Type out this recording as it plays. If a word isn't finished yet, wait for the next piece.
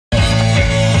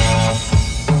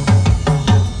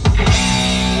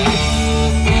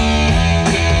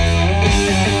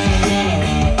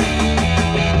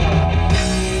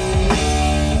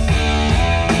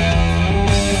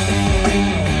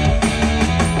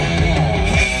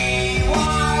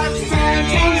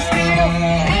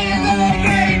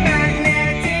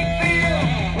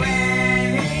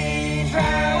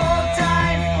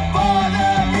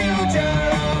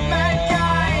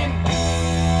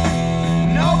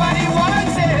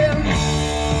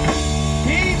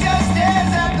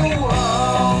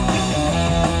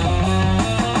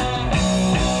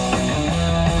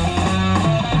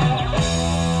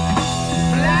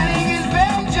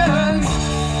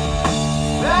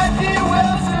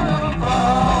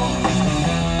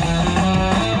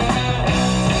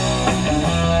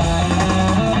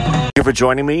for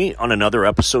joining me on another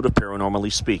episode of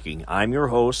Paranormally Speaking. I'm your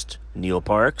host, Neil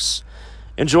Parks.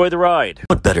 Enjoy the ride.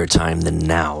 What better time than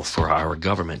now for our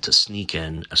government to sneak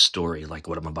in a story like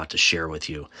what I'm about to share with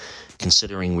you,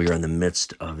 considering we are in the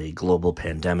midst of a global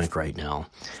pandemic right now.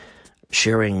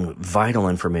 Sharing vital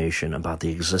information about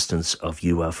the existence of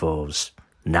UFOs.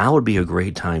 Now would be a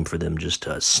great time for them just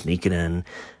to sneak it in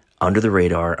under the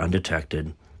radar,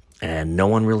 undetected, and no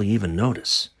one really even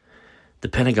notice. The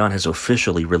Pentagon has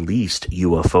officially released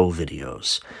UFO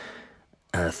videos,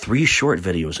 3 short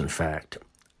videos, in fact,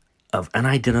 of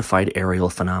unidentified aerial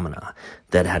phenomena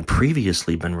that had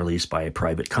previously been released by a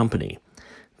private company.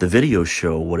 The videos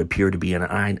show what appear to be an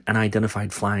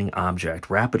unidentified flying object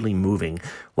rapidly moving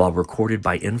while recorded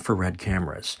by infrared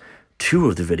cameras. 2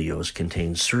 of the videos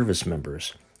contain service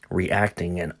members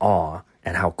reacting in awe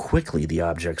at how quickly the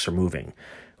objects are moving.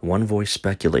 One voice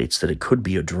speculates that it could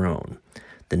be a drone.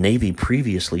 The Navy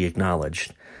previously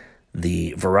acknowledged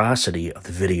the veracity of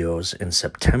the videos in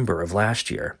September of last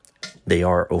year. They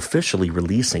are officially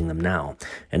releasing them now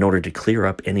in order to clear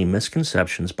up any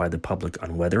misconceptions by the public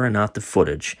on whether or not the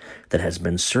footage that has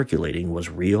been circulating was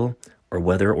real or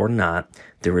whether or not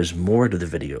there is more to the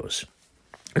videos,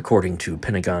 according to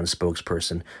Pentagon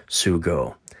spokesperson Sue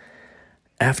Goh.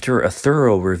 After a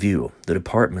thorough review, the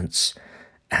departments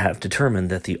have determined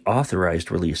that the authorized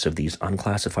release of these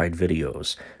unclassified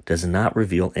videos does not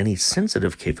reveal any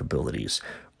sensitive capabilities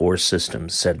or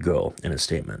systems, said Goh in a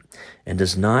statement, and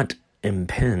does not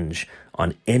impinge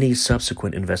on any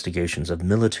subsequent investigations of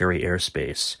military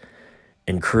airspace,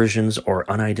 incursions,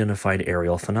 or unidentified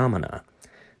aerial phenomena.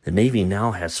 The Navy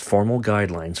now has formal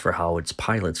guidelines for how its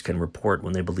pilots can report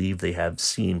when they believe they have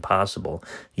seen possible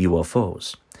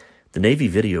UFOs. The Navy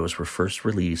videos were first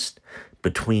released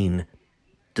between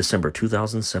December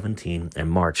 2017 and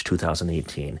March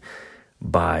 2018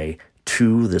 by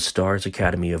the Stars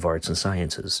Academy of Arts and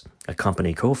Sciences, a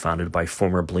company co-founded by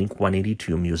former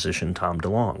Blink-182 musician Tom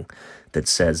DeLonge, that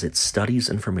says it studies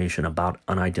information about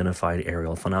unidentified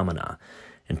aerial phenomena.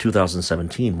 In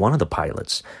 2017, one of the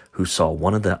pilots who saw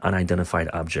one of the unidentified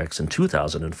objects in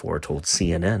 2004 told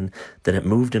CNN that it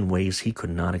moved in ways he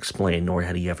could not explain nor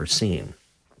had he ever seen.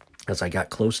 As I got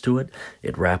close to it,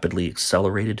 it rapidly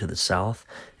accelerated to the south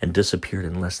and disappeared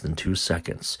in less than 2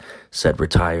 seconds, said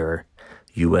retired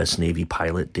U.S. Navy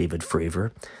pilot David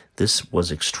Fravor. This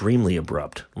was extremely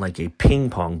abrupt, like a ping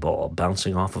pong ball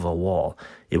bouncing off of a wall.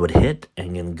 It would hit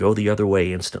and then go the other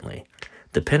way instantly.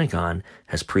 The Pentagon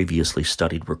has previously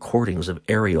studied recordings of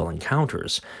aerial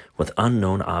encounters with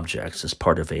unknown objects as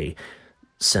part of a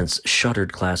since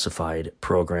shuttered classified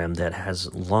program that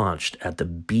has launched at the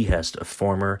behest of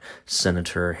former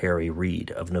Senator Harry Reid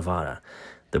of Nevada.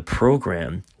 The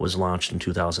program was launched in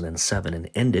 2007 and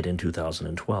ended in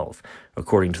 2012,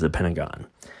 according to the Pentagon,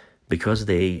 because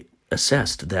they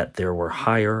assessed that there were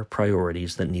higher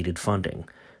priorities that needed funding.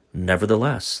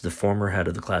 Nevertheless, the former head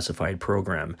of the classified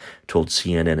program told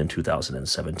CNN in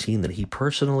 2017 that he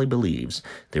personally believes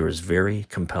there is very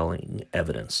compelling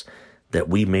evidence that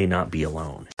we may not be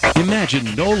alone.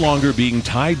 Imagine no longer being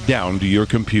tied down to your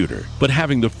computer, but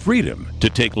having the freedom to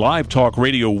take live talk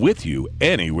radio with you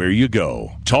anywhere you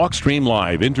go. TalkStream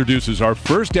Live introduces our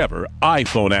first ever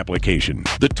iPhone application.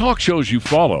 The talk shows you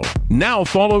follow now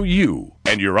follow you,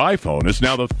 and your iPhone is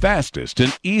now the fastest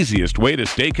and easiest way to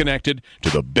stay connected to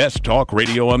the best talk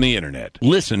radio on the internet.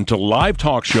 Listen to live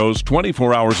talk shows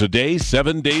 24 hours a day,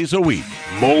 7 days a week.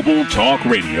 Mobile talk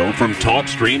radio from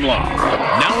TalkStream Live.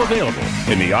 Now available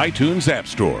in the iTunes App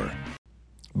Store.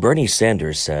 Bernie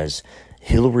Sanders says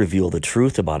he'll reveal the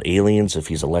truth about aliens if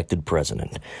he's elected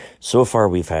president. So far,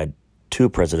 we've had 2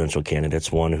 presidential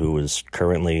candidates, one who is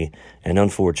currently and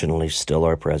unfortunately still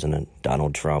our president,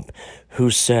 Donald Trump, who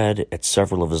said at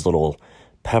several of his little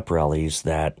pep rallies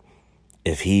that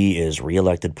if he is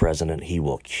reelected president, he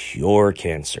will cure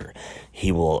cancer.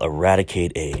 He will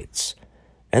eradicate AIDS.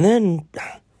 And then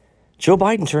Joe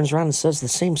Biden turns around and says the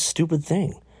same stupid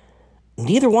thing.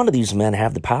 Neither one of these men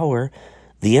have the power,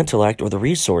 the intellect, or the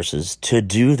resources to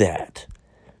do that.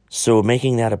 So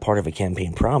making that a part of a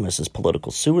campaign promise is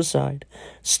political suicide,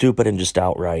 stupid, and just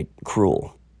outright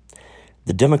cruel.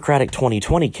 The Democratic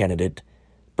 2020 candidate,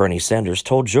 Bernie Sanders,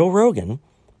 told Joe Rogan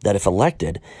that if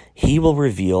elected, he will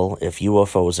reveal if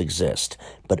UFOs exist,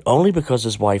 but only because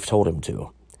his wife told him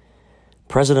to.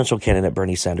 Presidential candidate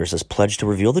Bernie Sanders has pledged to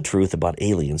reveal the truth about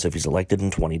aliens if he's elected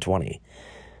in 2020.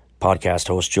 Podcast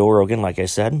host Joe Rogan, like I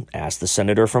said, asked the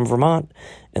senator from Vermont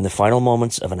in the final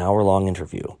moments of an hour-long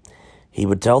interview. He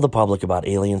would tell the public about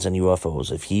aliens and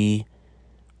UFOs if he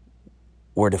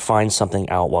were to find something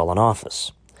out while in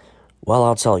office. Well,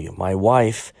 I'll tell you, my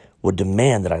wife would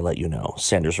demand that I let you know,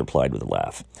 Sanders replied with a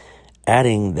laugh.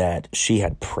 adding that she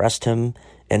had pressed him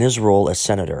in his role as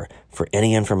senator for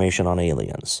any information on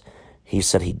aliens. He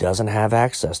said he doesn't have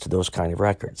access to those kind of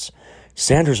records.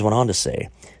 Sanders went on to say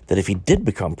that if he did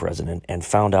become president and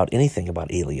found out anything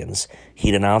about aliens,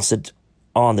 he'd announce it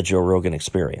on the Joe Rogan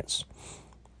Experience.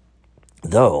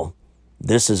 Though,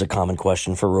 this is a common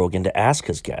question for Rogan to ask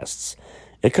his guests.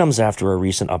 It comes after a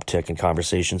recent uptick in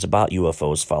conversations about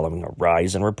UFOs following a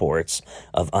rise in reports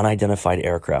of unidentified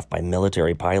aircraft by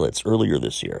military pilots earlier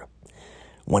this year.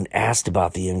 When asked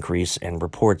about the increase in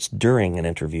reports during an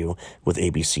interview with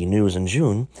ABC News in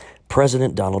June,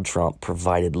 President Donald Trump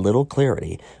provided little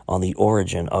clarity on the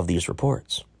origin of these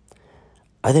reports.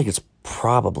 I think it's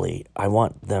probably, I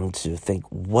want them to think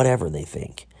whatever they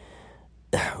think.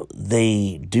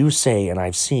 They do say, and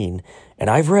I've seen, and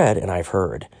I've read, and I've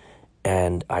heard,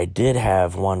 and I did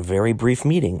have one very brief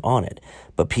meeting on it,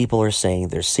 but people are saying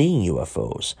they're seeing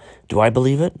UFOs. Do I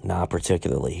believe it? Not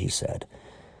particularly, he said.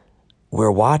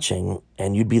 We're watching,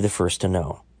 and you'd be the first to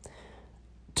know.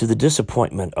 To the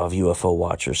disappointment of UFO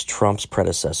watchers, Trump's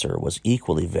predecessor was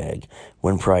equally vague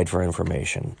when pried for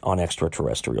information on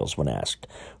extraterrestrials when asked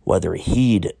whether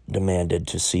he'd demanded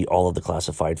to see all of the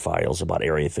classified files about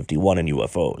Area 51 and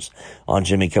UFOs on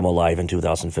Jimmy Kimmel Live in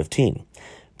 2015.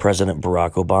 President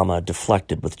Barack Obama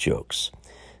deflected with jokes.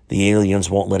 The aliens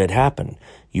won't let it happen.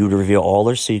 You'd reveal all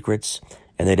their secrets,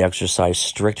 and they'd exercise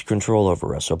strict control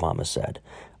over us, Obama said.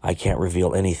 I can't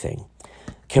reveal anything.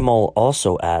 Kimmel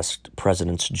also asked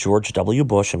Presidents George W.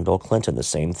 Bush and Bill Clinton the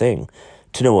same thing,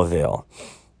 to no avail.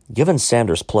 Given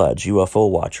Sanders' pledge, UFO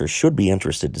watchers should be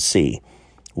interested to see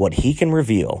what he can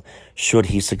reveal should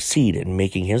he succeed in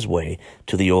making his way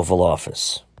to the Oval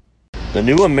Office. The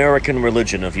new American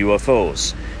religion of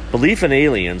UFOs. Belief in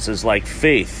aliens is like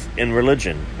faith in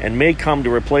religion and may come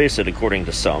to replace it, according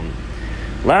to some.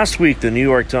 Last week, the New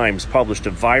York Times published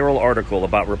a viral article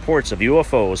about reports of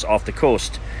UFOs off the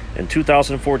coast in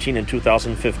 2014 and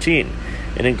 2015.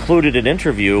 It included an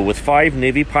interview with 5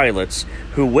 Navy pilots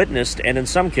who witnessed and in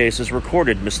some cases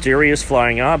recorded mysterious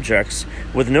flying objects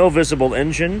with no visible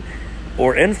engine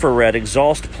or infrared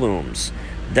exhaust plumes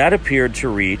that appeared to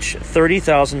reach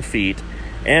 30,000 feet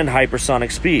and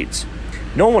hypersonic speeds.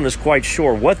 No one is quite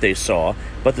sure what they saw,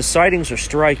 but the sightings are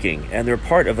striking, and they're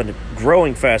part of a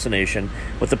growing fascination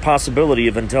with the possibility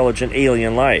of intelligent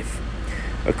alien life.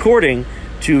 According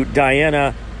to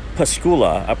Diana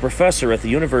Pascula, a professor at the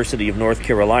University of North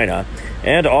Carolina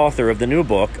and author of the new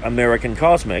book, American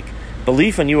Cosmic,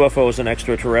 belief in UFOs and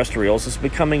extraterrestrials is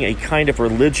becoming a kind of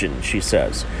religion, she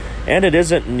says, and it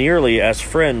isn't nearly as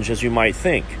fringe as you might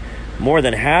think. More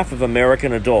than half of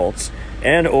American adults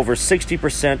and over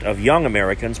 60% of young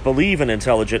Americans believe in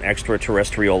intelligent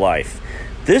extraterrestrial life.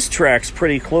 This tracks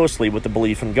pretty closely with the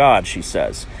belief in God, she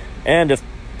says. And if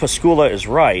Pascula is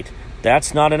right,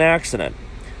 that's not an accident.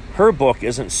 Her book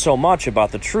isn't so much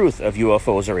about the truth of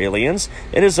UFOs or aliens,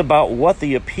 it is about what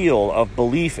the appeal of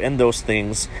belief in those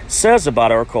things says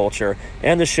about our culture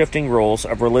and the shifting roles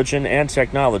of religion and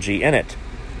technology in it.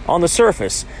 On the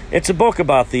surface, it's a book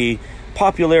about the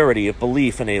popularity of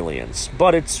belief in aliens,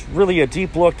 but it's really a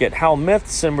deep look at how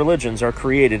myths and religions are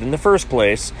created in the first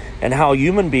place and how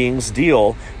human beings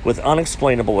deal with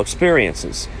unexplainable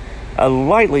experiences. A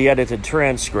lightly edited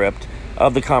transcript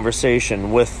of the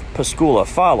conversation with Pascula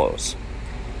follows.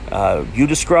 You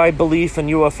describe belief in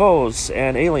UFOs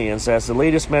and aliens as the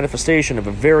latest manifestation of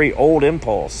a very old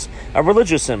impulse, a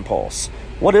religious impulse.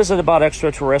 What is it about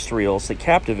extraterrestrials that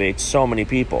captivates so many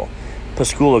people?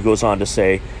 Pascula goes on to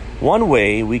say, one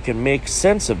way we can make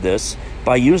sense of this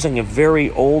by using a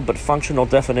very old but functional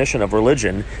definition of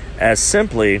religion as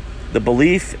simply the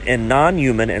belief in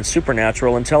non-human and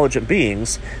supernatural intelligent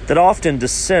beings that often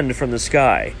descend from the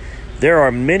sky. There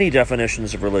are many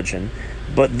definitions of religion,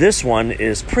 but this one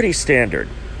is pretty standard.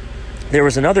 There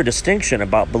is another distinction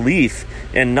about belief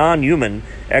in non-human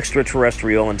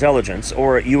extraterrestrial intelligence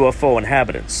or UFO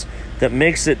inhabitants that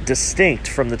makes it distinct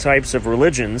from the types of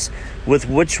religions with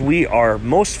which we are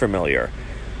most familiar.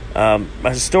 A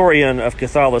historian of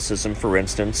Catholicism, for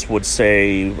instance, would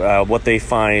say what they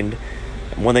find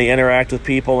when they interact with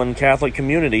people in Catholic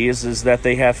communities is that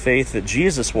they have faith that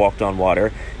Jesus walked on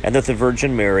water and that the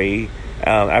Virgin Mary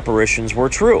apparitions were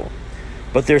true.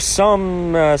 But there's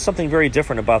something very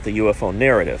different about the UFO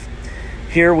narrative.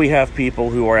 Here we have people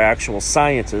who are actual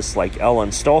scientists like Ellen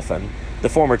Stolfen, the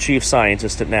former chief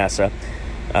scientist at NASA.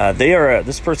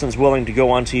 This person's willing to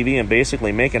go on TV and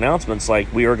basically make announcements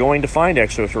like, we are going to find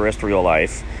extraterrestrial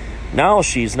life. Now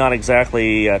she's not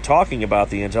exactly talking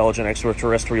about the intelligent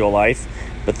extraterrestrial life,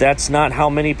 but that's not how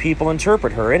many people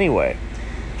interpret her anyway.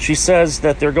 She says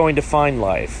that they're going to find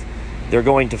life. They're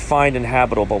going to find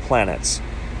inhabitable planets.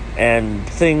 and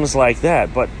things like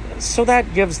that. But so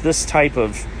that gives this type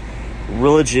of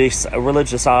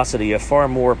religiosity a far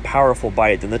more powerful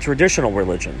bite than the traditional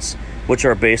religions, which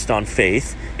are based on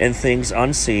faith in things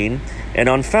unseen and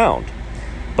unfound.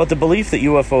 But the belief that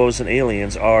UFOs and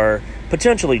aliens are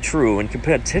potentially true and can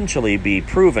potentially be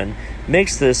proven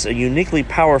makes this a uniquely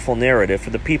powerful narrative for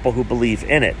the people who believe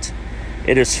in it.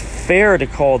 It is fair to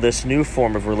call this new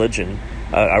form of religion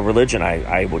a religion,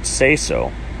 I would say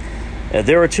so.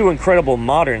 There are two incredible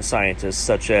modern scientists,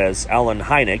 such as Allen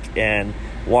Hynek and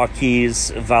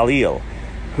Waquiz Valil,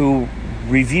 who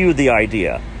reviewed the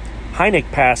idea.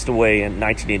 Hynek passed away in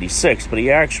 1986, but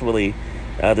he actually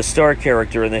the star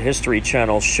character in the History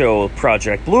Channel show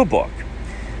Project Blue Book.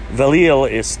 Valil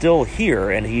is still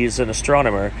here, and he's an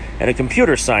astronomer and a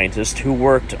computer scientist who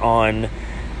worked on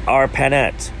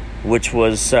ARPANET, which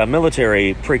was a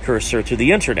military precursor to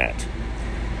the internet.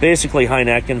 Basically,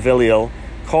 Hynek and Valil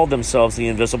called themselves the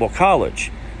Invisible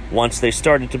College. Once they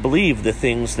started to believe the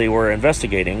things they were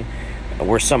investigating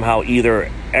were somehow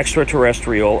either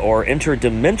extraterrestrial or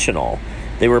interdimensional,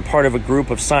 they were part of a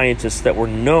group of scientists that were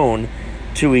known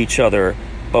to each other,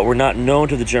 but were not known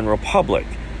to the general public,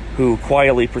 who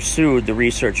quietly pursued the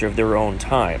research of their own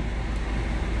time.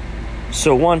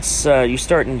 So once you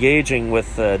start engaging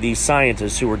with these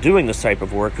scientists who are doing this type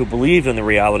of work, who believe in the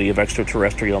reality of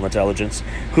extraterrestrial intelligence,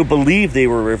 who believe they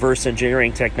were reverse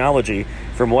engineering technology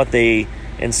from what they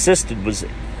insisted was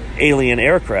alien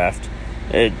aircraft,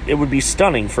 it would be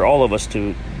stunning for all of us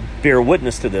to bear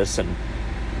witness to this and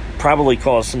probably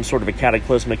cause some sort of a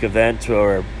cataclysmic event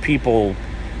where people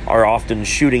are often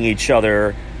shooting each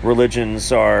other,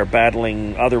 religions are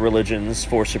battling other religions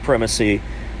for supremacy.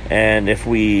 And if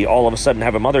we all of a sudden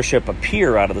have a mothership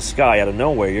appear out of the sky, out of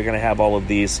nowhere, you're going to have all of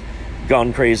these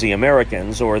gun-crazy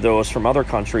Americans or those from other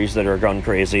countries that are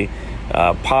gun-crazy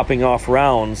popping off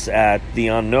rounds at the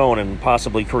unknown and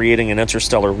possibly creating an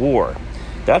interstellar war.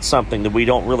 That's something that we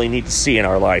don't really need to see in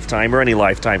our lifetime, or any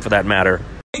lifetime for that matter.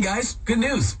 Hey guys, good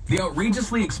news. The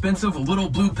outrageously expensive little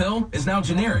blue pill is now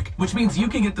generic, which means you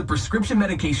can get the prescription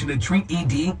medication to treat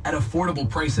ED at affordable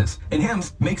prices. And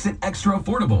Hims makes it extra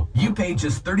affordable. You pay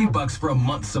just $30 for a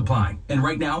month's supply. And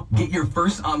right now, get your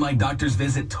first online doctor's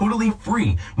visit totally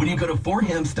free when you go to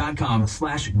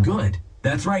 4hims.com/good.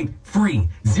 That's right, free.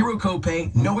 Zero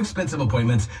copay, no expensive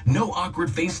appointments, no awkward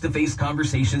face-to-face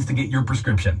conversations to get your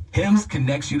prescription. Hims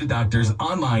connects you to doctors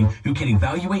online who can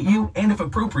evaluate you and, if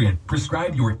appropriate,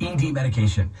 prescribe your ED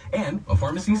medication. And a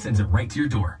pharmacy sends it right to your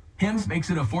door. Hims makes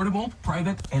it affordable,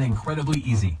 private, and incredibly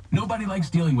easy. Nobody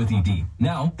likes dealing with ED.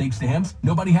 Now, thanks to Hims,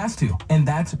 nobody has to. And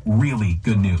that's really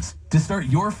good news. To start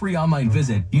your free online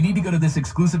visit, you need to go to this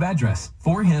exclusive address,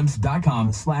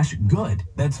 4hims.com/good.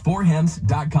 That's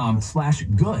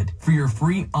 4hims.com/good for your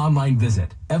free online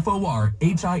visit.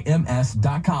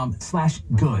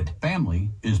 FORHIMS.com/good.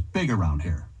 Family is big around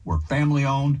here. We're family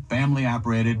owned, family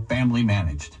operated, family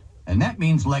managed. And that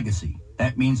means legacy.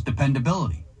 That means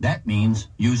dependability. That means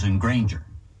using Grainger.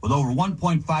 With over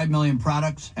 1.5 million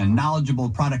products and knowledgeable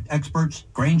product experts,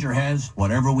 Grainger has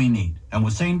whatever we need. And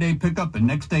with same-day pickup and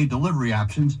next-day delivery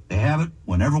options, they have it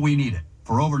whenever we need it.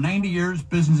 For over 90 years,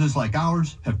 businesses like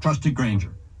ours have trusted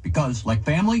Grainger. Because, like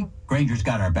family, Grainger's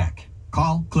got our back.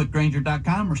 Call, click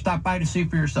Grainger.com, or stop by to see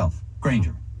for yourself.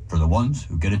 Grainger, for the ones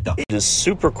who get it done. It is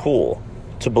super cool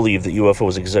to believe that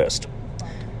UFOs exist.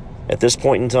 At this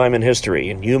point in time in history,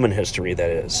 in human history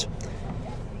that is,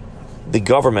 the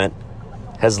government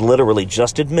has literally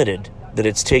just admitted that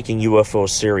it's taking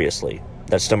UFOs seriously.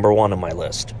 That's number one on my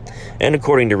list. And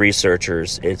according to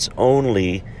researchers, it's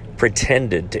only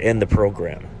pretended to end the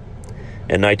program.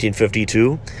 In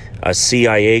 1952, a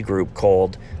CIA group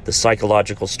called the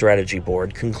Psychological Strategy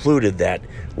Board concluded that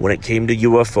when it came to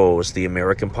UFOs, the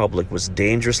American public was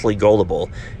dangerously gullible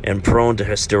and prone to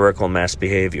hysterical mass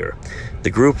behavior. The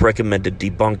group recommended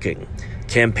debunking,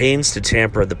 campaigns to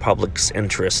tamper the public's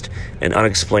interest in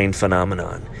unexplained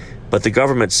phenomenon. But the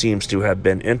government seems to have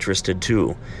been interested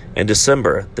too. In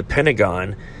December, the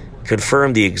Pentagon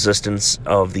confirmed the existence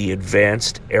of the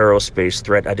Advanced Aerospace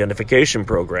Threat Identification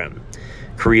Program,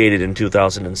 created in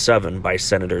 2007 by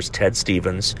Senators Ted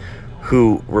Stevens,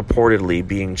 who reportedly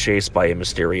being chased by a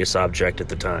mysterious object at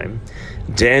the time,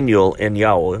 Daniel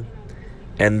Inouye,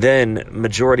 and then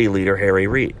Majority Leader Harry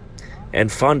Reid,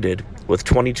 and funded with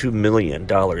 $22 million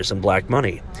in black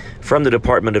money from the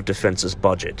Department of Defense's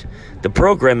budget. The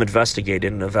program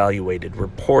investigated and evaluated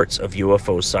reports of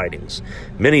UFO sightings,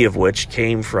 many of which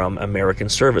came from American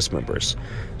service members.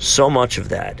 So much of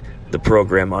that the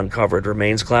program uncovered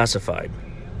remains classified.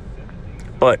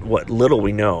 But what little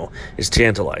we know is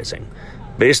tantalizing.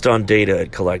 Based on data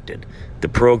it collected, The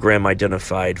program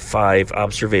identified 5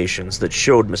 observations that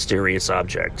showed mysterious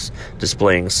objects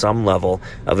displaying some level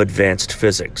of advanced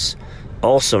physics,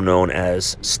 also known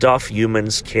as stuff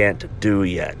humans can't do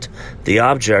yet. The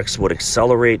objects would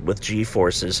accelerate with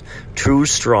g-forces too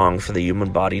strong for the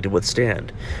human body to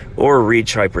withstand, or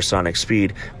reach hypersonic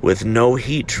speed with no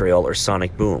heat trail or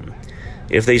sonic boom.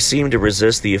 If they seem to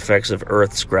resist the effects of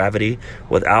Earth's gravity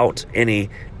without any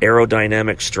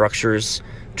aerodynamic structures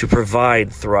to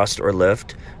provide thrust or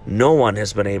lift, no one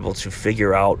has been able to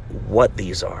figure out what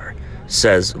these are,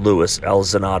 says Luis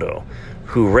Elzonado,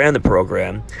 who ran the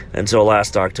program until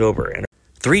last October. And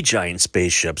 3 giant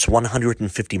spaceships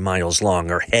 150 miles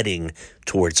long are heading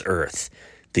towards Earth.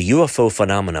 The UFO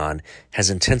phenomenon has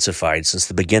intensified since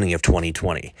the beginning of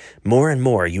 2020. More and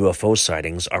more UFO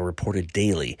sightings are reported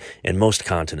daily in most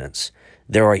continents.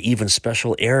 There are even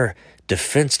special air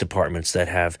defense departments that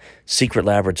have secret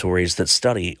laboratories that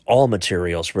study all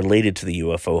materials related to the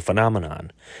UFO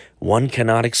phenomenon. One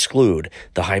cannot exclude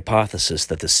the hypothesis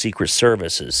that the secret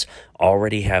services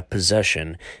already have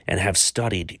possession and have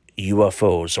studied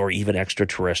UFOs or even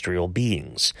extraterrestrial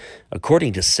beings.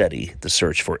 According to SETI, the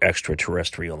search for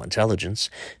extraterrestrial intelligence,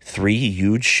 3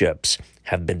 huge ships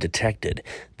have been detected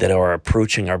that are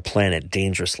approaching our planet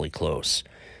dangerously close.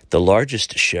 The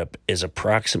largest ship is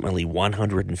approximately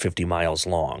 150 miles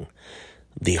long.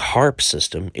 The HAARP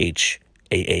system,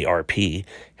 HAARP,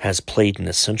 has played an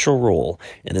essential role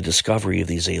in the discovery of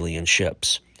these alien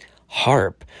ships.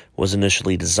 HAARP was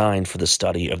initially designed for the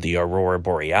study of the aurora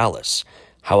borealis.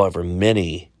 However,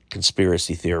 many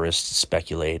conspiracy theorists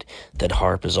speculate that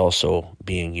HAARP is also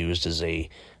being used as a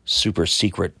super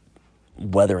secret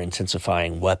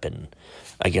weather-intensifying weapon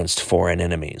against foreign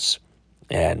enemies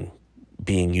and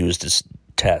being used as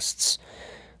tests.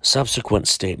 Subsequent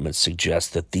statements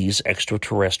suggest that these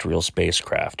extraterrestrial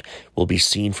spacecraft will be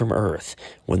seen from Earth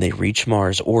when they reach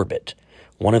Mars orbit.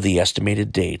 One of the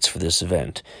estimated dates for this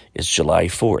event is July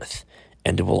 4th,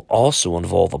 and it will also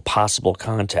involve a possible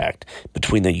contact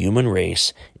between the human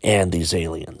race and these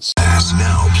aliens.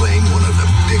 Now playing one of the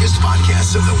biggest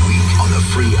podcasts of the week on the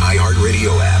free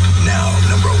iHeartRadio app. Now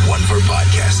 #1 for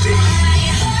podcasting.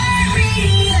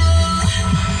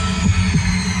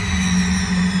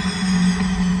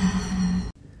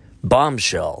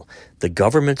 Bombshell. The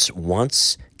government's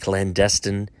once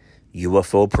clandestine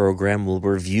UFO program will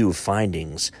review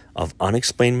findings of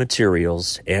unexplained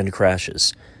materials and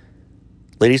crashes.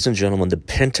 Ladies and gentlemen, the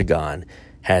Pentagon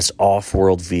has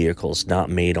off-world vehicles not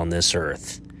made on this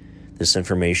Earth. This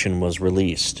information was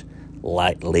released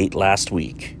late last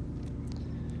week.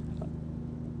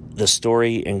 The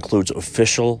story includes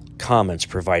official comments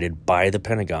provided by the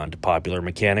Pentagon to Popular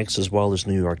Mechanics as well as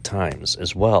New York Times,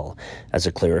 as well as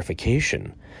a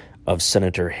clarification of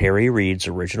Senator Harry Reid's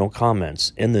original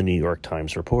comments in the New York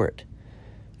Times report.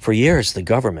 For years, the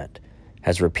government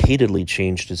has repeatedly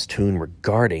changed its tune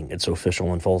regarding its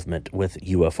official involvement with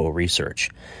UFO research.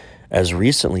 As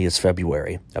recently as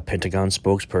February, a Pentagon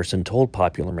spokesperson told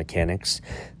Popular Mechanics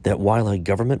that while a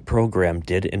government program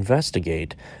did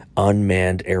investigate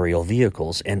unmanned aerial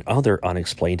vehicles and other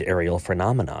unexplained aerial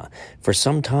phenomena for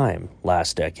some time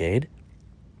last decade,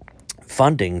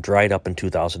 funding dried up in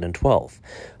 2012.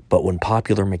 But when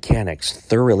Popular Mechanics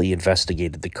thoroughly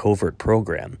investigated the covert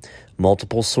program,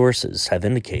 multiple sources have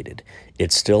indicated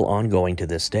it's still ongoing to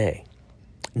this day.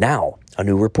 Now, a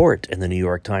new report in the New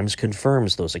York Times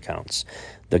confirms those accounts.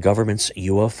 The government's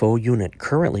UFO unit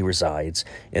currently resides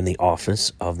in the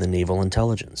Office of the Naval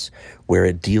Intelligence, where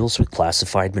it deals with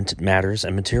classified matters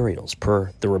and materials,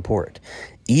 per the report.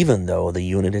 Even though the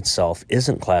unit itself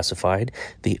isn't classified,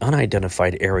 the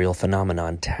Unidentified Aerial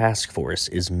Phenomenon Task Force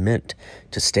is meant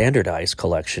to standardize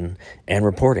collection and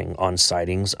reporting on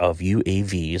sightings of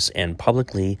UAVs and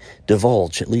publicly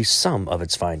divulge at least some of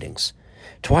its findings.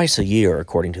 Twice a year,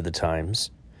 according to the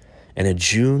Times. In a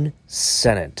June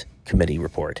Senate committee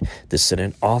report, the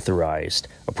Senate authorized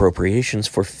appropriations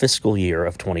for fiscal year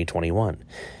of 2021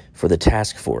 for the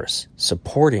task force,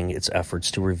 supporting its efforts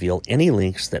to reveal any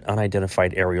links that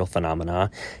unidentified aerial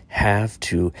phenomena have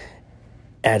to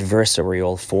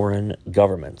adversarial foreign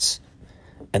governments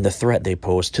and the threat they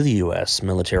pose to the U.S.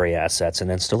 military assets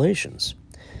and installations.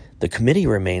 The committee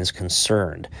remains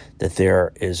concerned that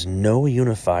there is no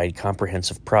unified,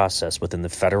 comprehensive process within the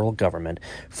federal government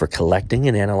for collecting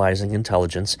and analyzing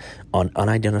intelligence on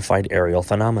unidentified aerial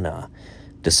phenomena.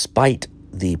 Despite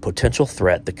the potential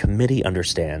threat, the committee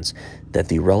understands that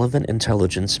the relevant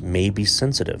intelligence may be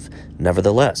sensitive.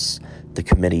 Nevertheless, the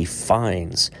committee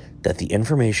finds that the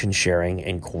information sharing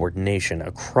and coordination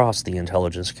across the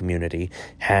intelligence community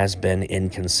has been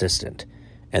inconsistent.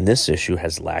 and this issue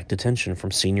has lacked attention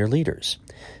from senior leaders.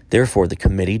 Therefore, the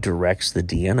committee directs the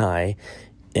DNI,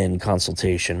 in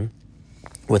consultation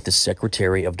with the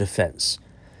Secretary of Defense,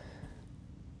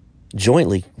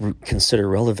 jointly consider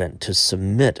relevant to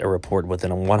submit a report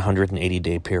within a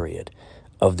 180-day period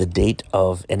of the date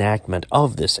of enactment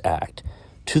of this act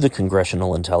to the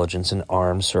Congressional Intelligence and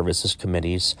Armed Services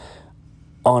Committees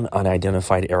on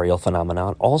Unidentified Aerial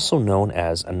Phenomenon, also known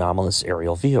as anomalous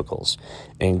aerial vehicles,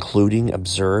 including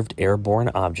observed airborne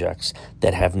objects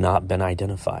that have not been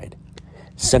identified.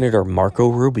 Senator Marco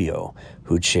Rubio,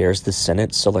 who chairs the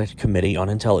Senate Select Committee on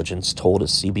Intelligence, told a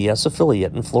CBS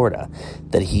affiliate in Florida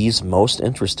that he's most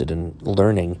interested in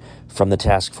learning from the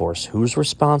task force who's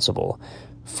responsible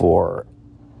for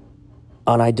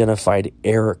unidentified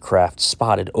aircraft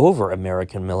spotted over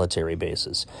American military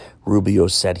bases. Rubio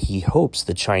said he hopes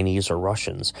the Chinese or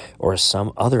Russians or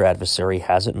some other adversary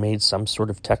hasn't made some sort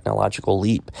of technological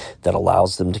leap that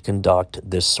allows them to conduct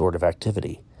this sort of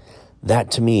activity.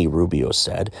 That, to me, Rubio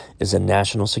said, is a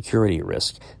national security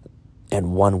risk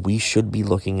and one we should be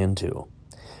looking into.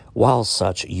 While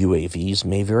such UAVs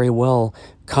may very well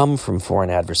come from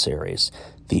foreign adversaries,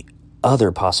 the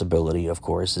other possibility, of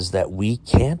course, is that we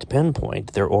can't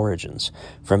pinpoint their origins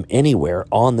from anywhere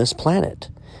on this planet.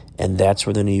 And that's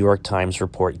where the New York Times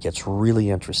report gets really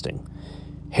interesting.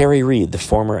 Harry Reid, the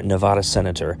former Nevada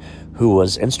senator who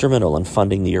was instrumental in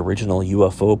funding the original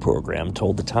UFO program,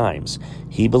 told the Times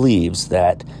he believes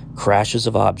that crashes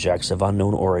of objects of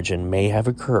unknown origin may have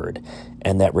occurred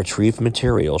and that retrieved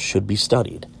material should be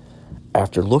studied.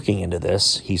 After looking into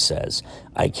this, he says,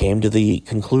 I came to the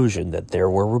conclusion that there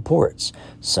were reports.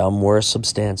 Some were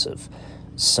substantive,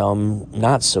 some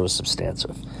not so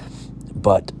substantive.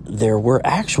 But there were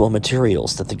actual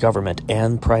materials that the government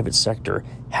and private sector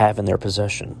have in their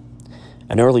possession.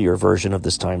 An earlier version of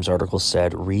this Times article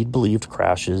said Reid believed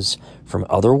crashes from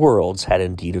other worlds had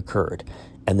indeed occurred,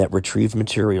 and that retrieved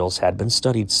materials had been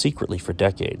studied secretly for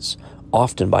decades,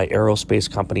 often by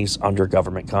aerospace companies under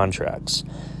government contracts.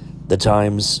 The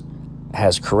Times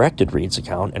has corrected Reid's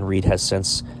account, and Reid has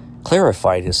since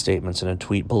clarified his statements in a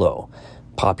tweet below.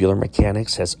 Popular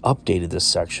Mechanics has updated this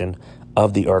section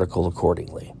of the article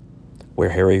accordingly,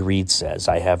 where Harry Reid says,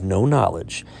 I have no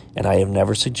knowledge, and I have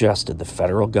never suggested the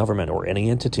federal government or any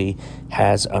entity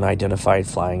has unidentified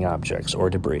flying objects or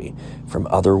debris from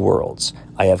other worlds.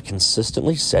 I have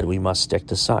consistently said we must stick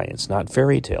to science, not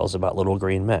fairy tales about little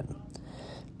green men.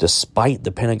 Despite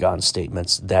the Pentagon's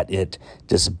statements that it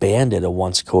disbanded a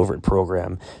once covert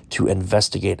program to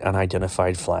investigate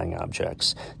unidentified flying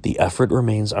objects, the effort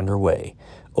remains underway.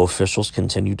 Officials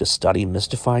continue to study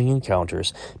mystifying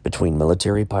encounters between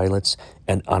military pilots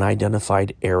and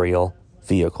unidentified aerial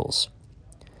vehicles.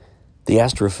 The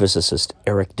astrophysicist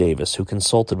Eric Davis, who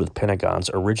consulted with Pentagon's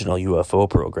original UFO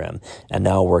program and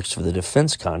now works for the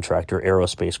defense contractor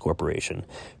Aerospace Corporation,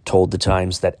 told the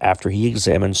Times that after he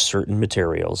examined certain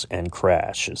materials and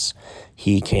crashes,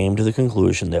 he came to the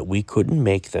conclusion that we couldn't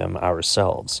make them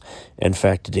ourselves. In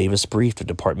fact, Davis briefed a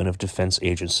Department of Defense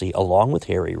agency along with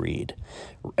Harry Reid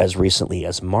as recently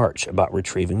as March about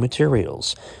retrieving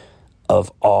materials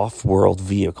of off-world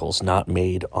vehicles not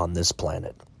made on this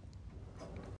planet.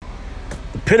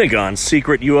 The Pentagon's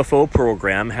secret UFO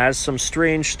program has some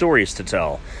strange stories to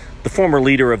tell. The former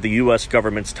leader of the U.S.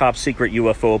 government's top-secret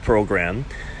UFO program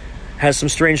has some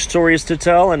strange stories to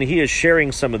tell, and he is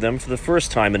sharing some of them for the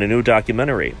first time in a new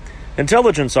documentary.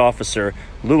 Intelligence officer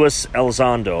Luis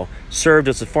Elizondo served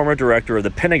as the former director of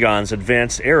the Pentagon's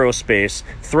Advanced Aerospace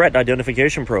Threat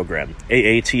Identification Program,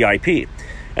 AATIP,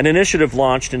 an initiative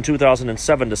launched in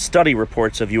 2007 to study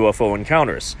reports of UFO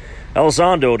encounters.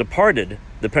 Elizondo departed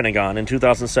the Pentagon in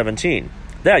 2017.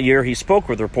 That year, he spoke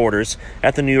with reporters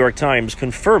at the New York Times,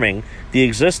 confirming the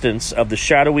existence of the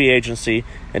shadowy agency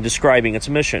and describing its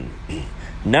mission.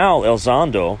 Now,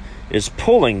 Elizondo is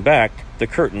pulling back the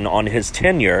curtain on his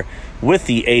tenure with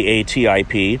the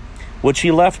AATIP, which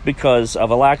he left because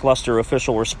of a lackluster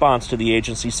official response to the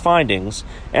agency's findings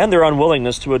and their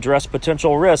unwillingness to address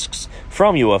potential risks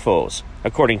from UFOs,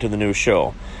 according to the new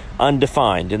show,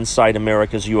 Undefined: Inside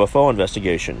America's UFO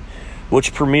Investigation,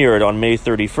 which premiered on May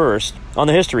 31st on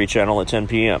the History Channel at 10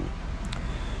 p.m.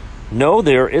 No,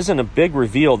 there isn't a big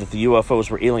reveal that the UFOs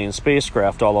were alien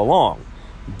spacecraft all along,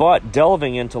 but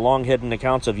delving into long-hidden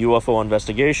accounts of UFO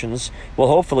investigations will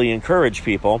hopefully encourage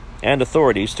people and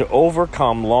authorities to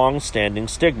overcome long-standing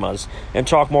stigmas and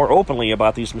talk more openly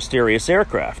about these mysterious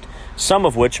aircraft, some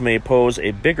of which may pose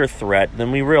a bigger threat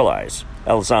than we realize,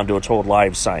 Elizondo told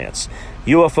Live Science.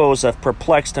 UFOs have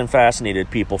perplexed and fascinated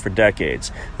people for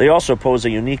decades. They also pose a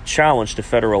unique challenge to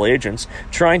federal agents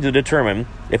trying to determine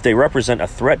if they represent a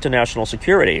threat to national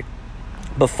security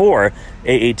Before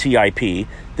AATIP,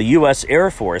 the U.S.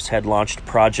 Air Force had launched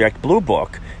Project Blue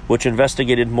Book, which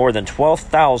investigated more than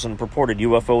 12,000 purported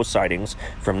UFO sightings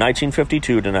from 1952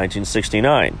 to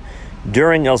 1969.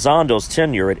 During Elizondo's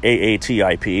tenure at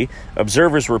AATIP,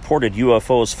 observers reported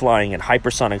UFOs flying at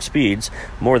hypersonic speeds,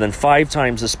 more than 5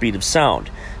 times the speed of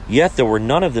sound. Yet there were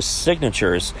none of the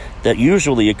signatures that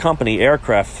usually accompany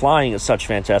aircraft flying at such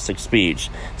fantastic speeds,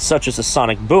 such as a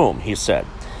sonic boom, he said.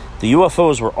 The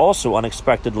UFOs were also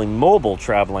unexpectedly mobile,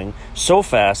 traveling so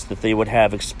fast that they would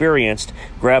have experienced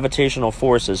gravitational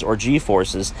forces or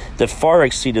G-forces that far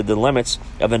exceeded the limits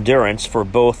of endurance for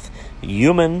both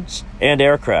humans and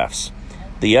aircrafts.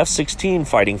 The F-16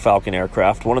 Fighting Falcon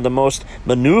aircraft, one of the most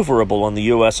maneuverable in the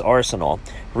U.S. arsenal,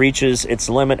 reaches its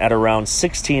limit at around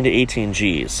 16 to 18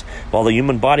 Gs, while the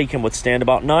human body can withstand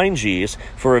about 9 Gs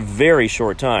for a very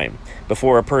short time,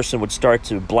 before a person would start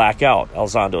to black out,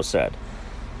 Elizondo said.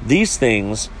 These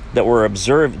things that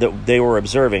they were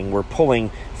observing were pulling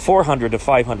 400 to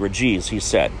 500 Gs, he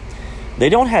said. They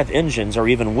don't have engines or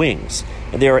even wings,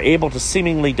 and they are able to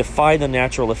seemingly defy the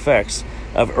natural effects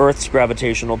of Earth's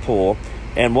gravitational pull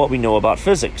and what we know about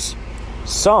physics.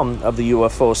 Some of the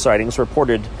UFO sightings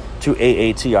reported to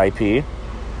AATIP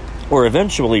were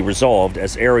eventually resolved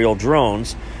as aerial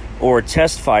drones or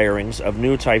test firings of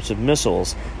new types of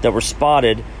missiles that were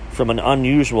spotted from an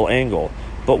unusual angle.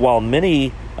 But while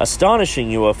many astonishing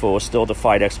UFOs still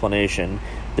defied explanation,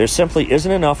 there simply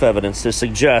isn't enough evidence to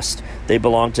suggest they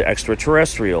belong to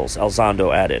extraterrestrials,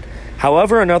 Elizondo added.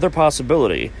 However, another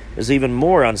possibility is even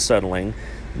more unsettling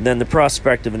than the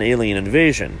prospect of an alien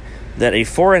invasion, that a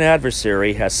foreign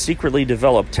adversary has secretly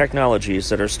developed technologies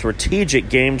that are strategic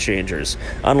game changers,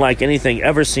 unlike anything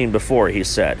ever seen before, he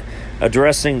said.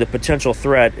 Addressing the potential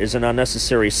threat is an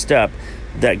unnecessary step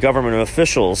that government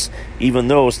officials, even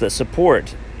those that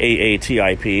support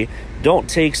AATIP, don't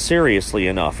take seriously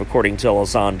enough, according to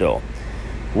Elizondo.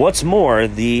 What's more,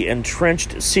 the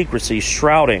entrenched secrecy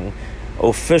shrouding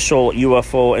official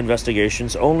UFO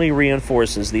investigations only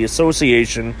reinforces the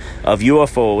association of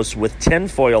UFOs with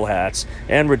tinfoil hats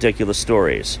and ridiculous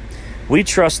stories. We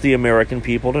trust the American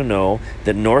people to know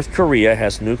that North Korea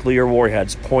has nuclear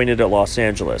warheads pointed at Los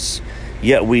Angeles.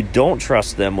 Yet we don't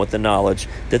trust them with the knowledge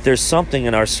that there's something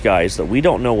in our skies that we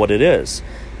don't know what it is.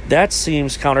 That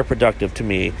seems counterproductive to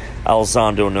me,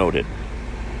 Elizondo noted.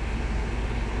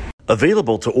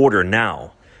 Available to order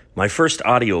now, my first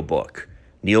audiobook,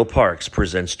 Neil Parks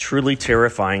Presents Truly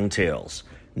Terrifying Tales,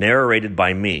 narrated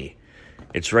by me.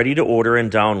 It's ready to order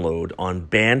and download on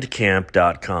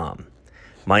Bandcamp.com.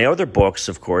 My other books,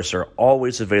 of course, are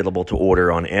always available to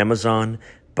order on Amazon,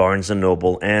 Barnes &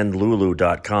 Noble, and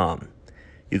Lulu.com.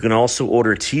 You can also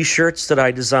order t-shirts that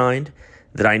I designed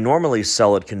that I normally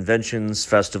sell at conventions,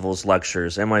 festivals,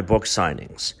 lectures, and my book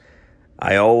signings.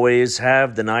 I always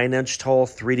have the 9-inch tall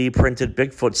 3D printed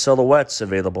Bigfoot silhouettes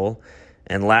available,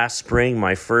 and last spring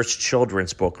my first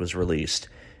children's book was released.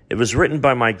 It was written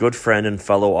by my good friend and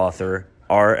fellow author,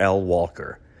 R.L.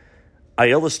 Walker. I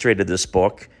illustrated this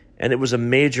book, and it was a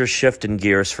major shift in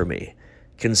gears for me,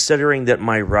 considering that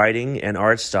my writing and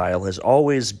art style has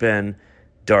always been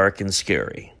dark and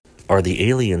scary. Are the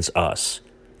aliens us?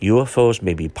 UFOs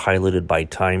may be piloted by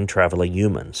time-traveling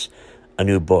humans. A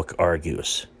new book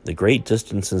argues the great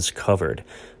distances covered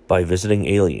by visiting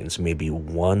aliens may be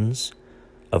ones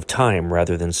of time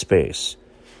rather than space.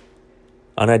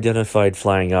 Unidentified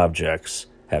flying objects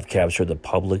have captured the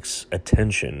public's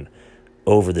attention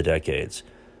over the decades.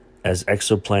 As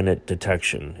exoplanet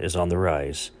detection is on the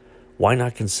rise, why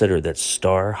not consider that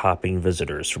star-hopping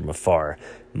visitors from afar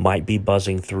might be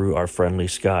buzzing through our friendly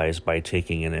skies by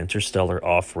taking an interstellar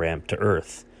off-ramp to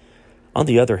Earth? On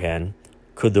the other hand,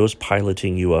 could those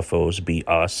piloting UFOs be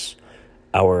us,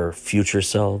 our future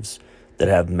selves, that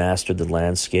have mastered the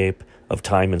landscape of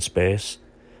time and space?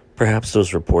 Perhaps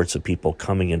those reports of people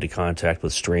coming into contact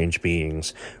with strange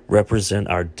beings represent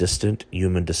our distant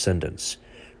human descendants,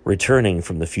 returning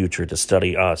from the future to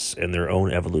study us in their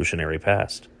own evolutionary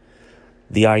past.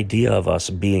 The idea of us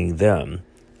being them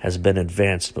has been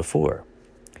advanced before.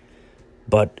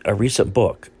 But a recent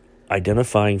book,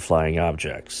 Identifying Flying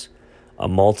Objects, a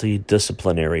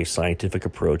multidisciplinary scientific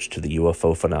approach to the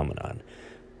UFO phenomenon,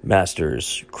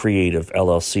 Masters Creative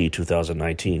LLC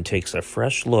 2019, takes a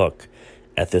fresh look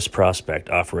at this prospect,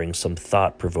 offering some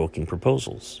thought-provoking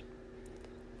proposals.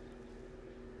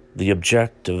 The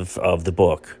objective of the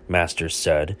book, Masters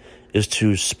said, is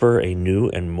to spur a new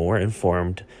and more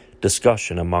informed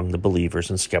discussion among the believers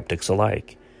and skeptics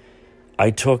alike.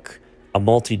 I took a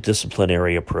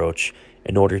multidisciplinary approach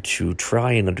in order to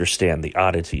try and understand the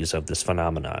oddities of this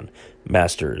phenomenon,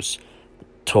 Masters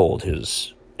told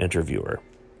his interviewer.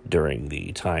 during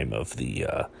the time of the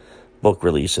book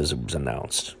release as it was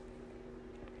announced.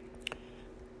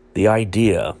 The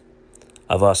idea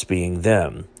of us being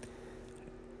them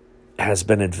has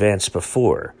been advanced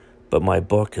before, but my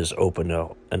book has opened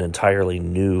an entirely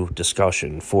new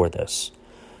discussion for this.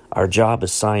 Our job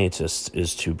as scientists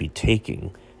is to be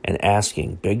taking and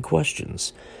asking big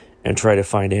questions and try to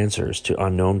find answers to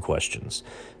unknown questions.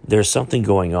 There's something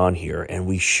going on here, and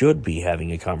we should be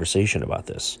having a conversation about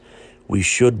this. We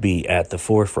should be at the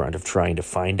forefront of trying to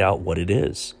find out what it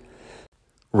is.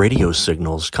 Radio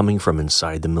signals coming from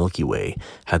inside the Milky Way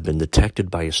have been detected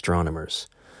by astronomers.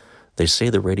 They say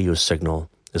the radio signal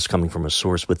is coming from a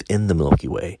source within the Milky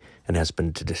Way and has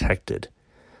been detected.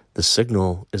 The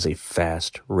signal is a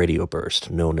fast radio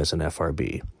burst known as an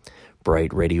FRB.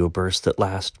 Bright radio bursts that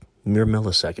last mere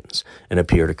milliseconds and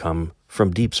appear to come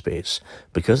from deep space.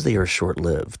 Because they are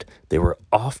short-lived, they were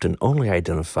often only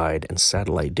identified in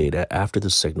satellite data after the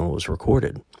signal was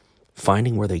recorded.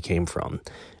 Finding where they came from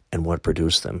and what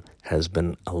produced them has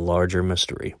been a larger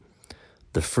mystery.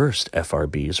 The first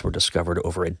FRBs were discovered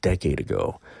over a decade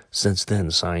ago. Since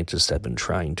then, scientists have been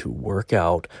trying to work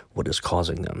out what is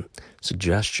causing them.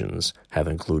 Suggestions have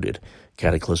included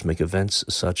cataclysmic events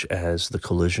such as the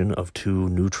collision of two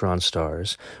neutron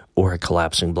stars or a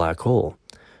collapsing black hole.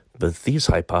 But these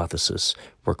hypotheses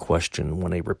were questioned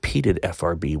when a repeated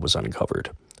FRB was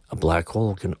uncovered. A black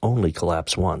hole can only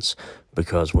collapse once,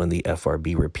 because when the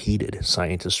FRB repeated,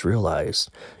 scientists realized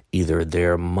either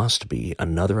there must be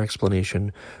another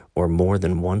explanation or more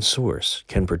than one source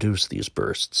can produce these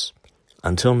bursts.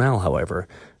 Until now, however,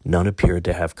 none appeared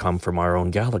to have come from our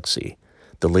own galaxy.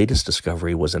 The latest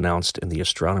discovery was announced in the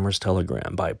Astronomer's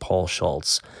Telegram by Paul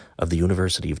Schultz of the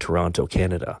University of Toronto,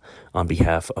 Canada, on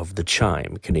behalf of the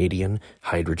CHIME, Canadian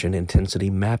Hydrogen Intensity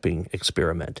Mapping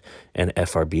Experiment, and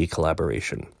FRB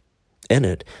collaboration. In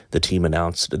it, the team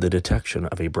announced the detection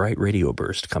of a bright radio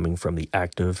burst coming from the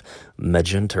active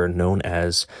magenter known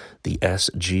as the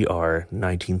SGR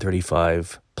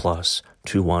 1935 plus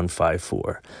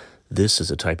 2154. This is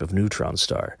a type of neutron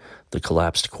star, the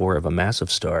collapsed core of a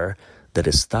massive star that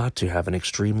is thought to have an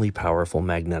extremely powerful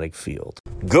magnetic field.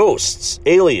 Ghosts,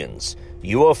 aliens,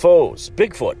 UFOs,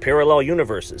 Bigfoot, parallel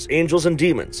universes, angels and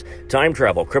demons, time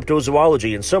travel,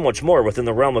 cryptozoology, and so much more within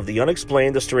the realm of the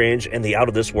unexplained, the strange, and the out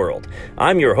of this world.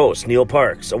 I'm your host, Neil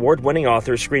Parks, award-winning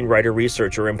author, screenwriter,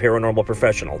 researcher, and paranormal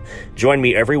professional. Join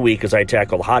me every week as I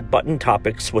tackle hot-button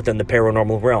topics within the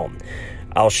paranormal realm.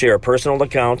 I'll share personal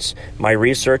accounts, my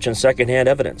research, and secondhand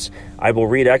evidence. I will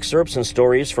read excerpts and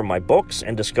stories from my books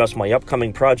and discuss my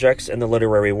upcoming projects in the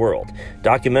literary world.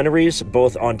 Documentaries,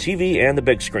 both on TV and the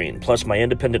big screen, plus my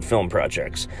independent film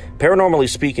projects. Paranormally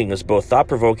Speaking is both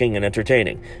thought-provoking and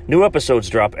entertaining. New episodes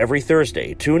drop every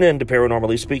Thursday. Tune in to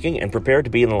Paranormally Speaking and prepare to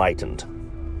be enlightened.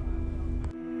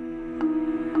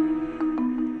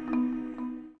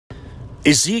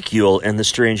 Ezekiel and the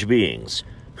Strange Beings.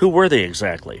 Who were they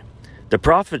exactly? The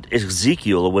prophet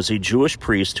Ezekiel was a Jewish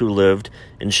priest who lived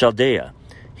in Chaldea.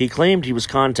 He claimed he was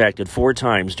contacted 4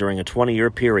 times during a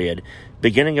 20-year period,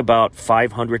 beginning about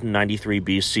 593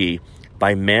 BC,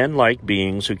 by man-like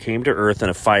beings who came to Earth in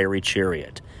a fiery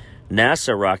chariot.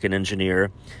 NASA rocket engineer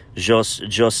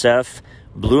Joseph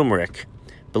Blumrich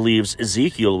believes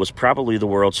Ezekiel was probably the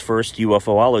world's first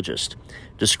UFOologist,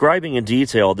 describing in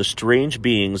detail the strange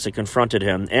beings that confronted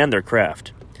him and their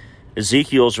craft.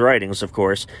 Ezekiel's writings, of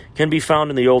course, can be found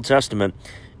in the Old Testament.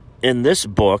 In this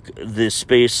book, The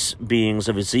Space Beings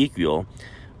of Ezekiel,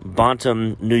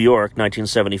 Bantam, New York,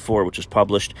 1974, which was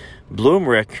published,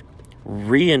 Blumrich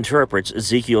reinterprets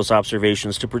Ezekiel's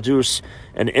observations to produce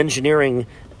an engineering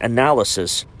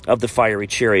analysis of the fiery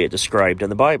chariot described in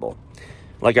the Bible.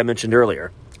 Like I mentioned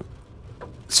earlier,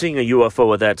 seeing a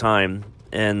UFO at that time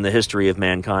in the history of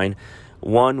mankind,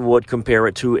 one would compare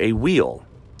it to a wheel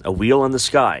in the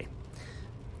sky.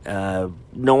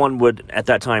 No one would at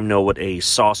that time know what a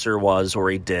saucer was, or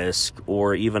a disc,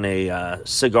 or even a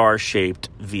cigar-shaped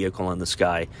vehicle in the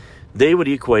sky. They would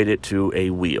equate it to a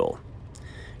wheel.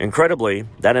 Incredibly,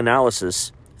 that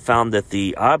analysis found that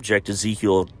the object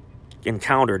Ezekiel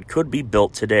encountered could be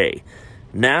built today.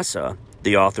 NASA,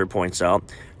 the author points out,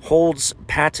 holds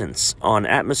patents on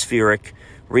atmospheric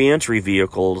re-entry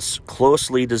vehicles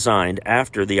closely designed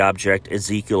after the object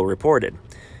Ezekiel reported.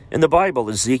 In the Bible,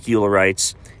 Ezekiel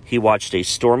writes, he watched a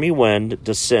stormy wind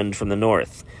descend from the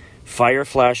north, fire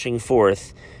flashing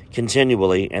forth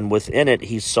continually, and within it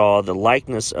he saw the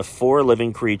likeness of 4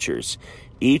 living creatures,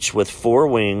 each with 4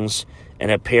 wings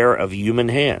and a pair of human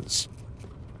hands.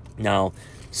 Now,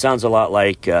 sounds a lot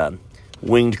like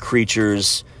winged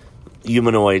creatures,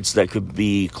 humanoids that could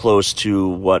be close to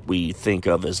what we think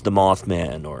of as the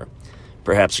Mothman or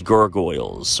perhaps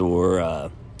gargoyles or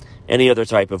any other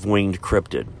type of winged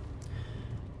cryptid.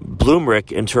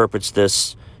 Blumrich interprets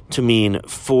this to mean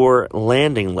 4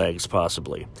 landing legs,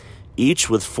 possibly, each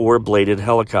with 4-bladed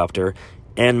helicopter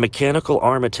and mechanical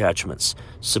arm attachments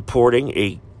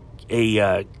supporting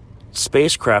a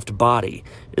spacecraft body.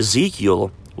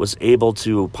 Ezekiel was able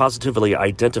to positively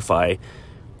identify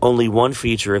only one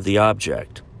feature of the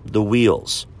object, the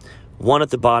wheels, one at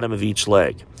the bottom of each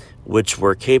leg, which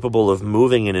were capable of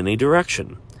moving in any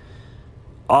direction.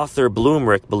 Author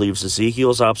Blumrich believes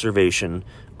Ezekiel's observation,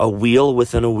 a wheel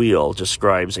within a wheel,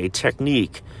 describes a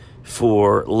technique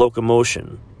for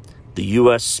locomotion the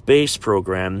U.S. space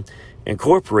program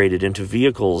incorporated into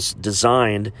vehicles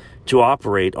designed to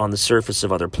operate on the surface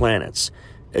of other planets.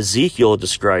 Ezekiel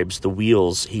describes the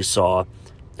wheels he saw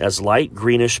as light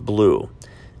greenish blue,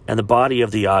 and the body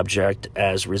of the object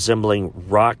as resembling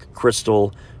rock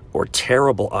crystal or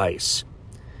terrible ice,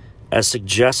 as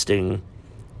suggesting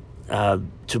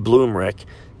to Blumrich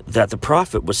that the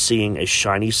prophet was seeing a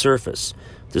shiny surface,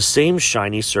 the same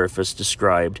shiny surface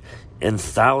described in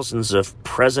thousands of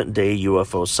present-day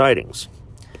UFO sightings.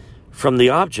 From the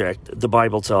object, the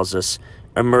Bible tells us,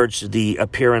 emerged the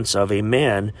appearance of a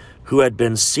man who had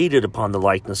been seated upon the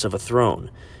likeness of a throne.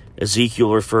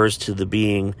 Ezekiel refers to the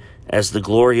being as the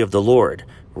glory of the Lord,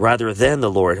 rather than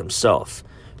the Lord himself,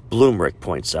 Blumrich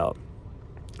points out.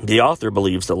 The author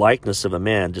believes the likeness of a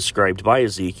man described by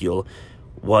Ezekiel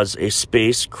was a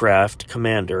spacecraft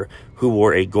commander who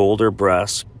wore a gold or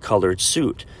brass-colored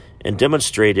suit and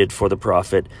demonstrated for the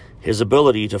prophet his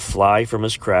ability to fly from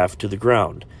his craft to the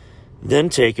ground. Then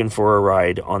taken for a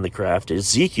ride on the craft,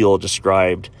 Ezekiel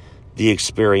described the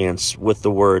experience with the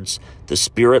words, "The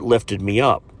Spirit lifted me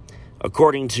up."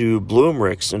 According to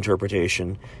Blumrich's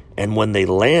interpretation, and when they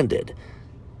landed,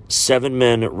 7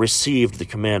 men received the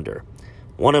commander.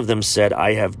 One of them said,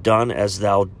 "I have done as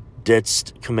thou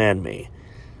didst command me."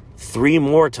 3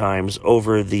 more times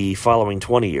over the following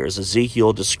 20 years,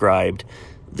 Ezekiel described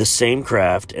the same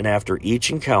craft, and after each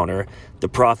encounter, the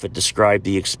prophet described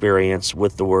the experience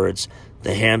with the words,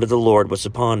 "The hand of the Lord was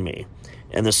upon me,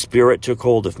 and the Spirit took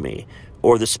hold of me,"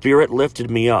 or "the Spirit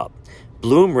lifted me up."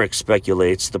 Blumrich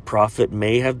speculates the prophet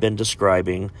may have been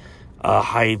describing a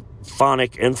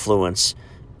hyphonic influence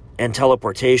and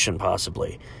teleportation,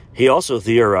 possibly. He also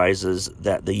theorizes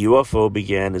that the UFO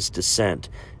began its descent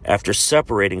after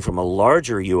separating from a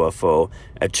larger UFO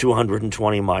at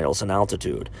 220 miles in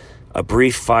altitude. A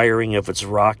brief firing of its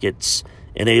rockets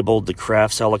enabled the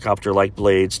craft's helicopter-like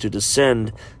blades to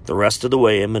descend the rest of the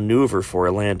way and maneuver for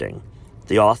a landing.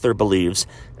 The author believes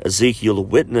Ezekiel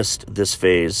witnessed this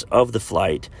phase of the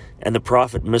flight, and the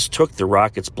prophet mistook the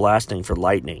rockets blasting for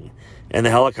lightning and the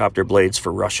helicopter blades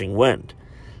for rushing wind.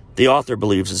 The author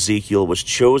believes Ezekiel was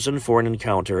chosen for an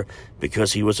encounter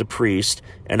because he was a priest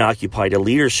and occupied a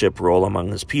leadership role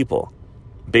among his people.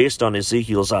 Based on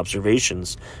Ezekiel's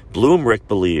observations, Blumrich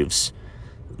believes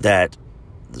that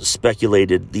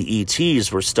speculated the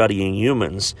ETs were studying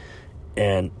humans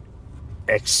and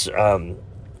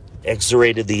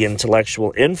exerted the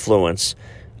intellectual influence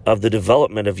of the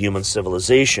development of human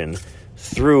civilization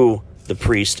through the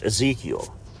priest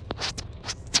Ezekiel.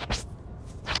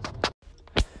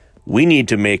 We need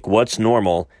to make what's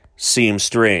normal seem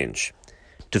strange.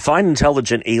 To find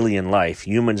intelligent alien life,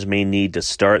 humans may need to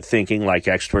start thinking like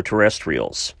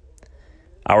extraterrestrials.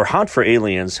 Our hunt for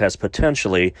aliens has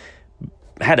potentially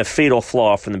had a fatal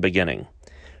flaw from the beginning.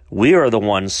 We are the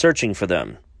ones searching for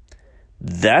them.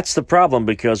 That's the problem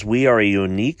because we are a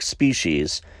unique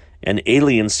species, and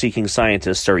alien-seeking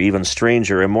scientists are even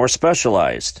stranger and more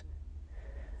specialized.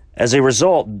 As a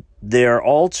result, their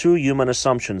all-too-human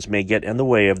assumptions may get in the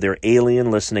way of their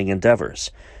alien-listening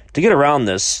endeavors. To get around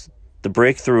this, the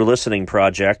Breakthrough Listening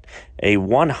Project, a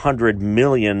 $100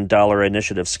 million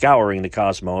initiative scouring the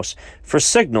cosmos for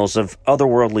signals of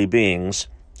otherworldly beings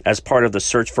as part of the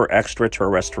search for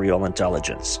extraterrestrial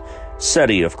intelligence.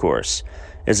 SETI, of course,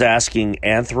 is asking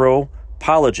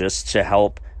anthropologists to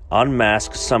help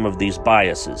unmask some of these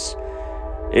biases.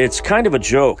 It's kind of a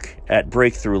joke at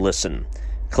Breakthrough Listen.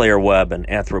 Claire Webb, an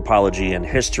anthropology and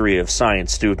history of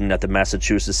science student at the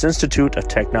Massachusetts Institute of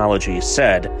Technology,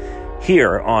 said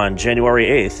here on January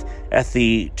 8th at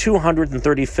the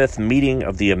 235th meeting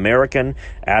of the American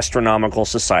Astronomical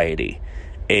Society,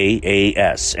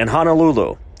 AAS, in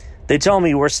Honolulu. "They tell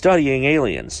me we're studying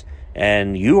aliens,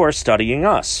 and you are studying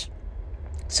us."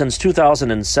 Since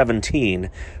 2017,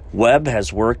 Webb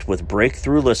has worked with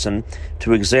Breakthrough Listen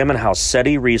to examine how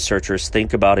SETI researchers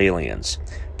think about aliens,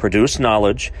 produce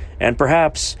knowledge, and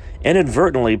perhaps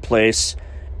inadvertently place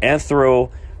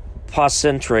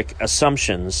anthropocentric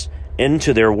assumptions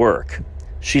into their work.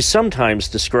 She sometimes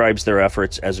describes their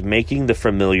efforts as making the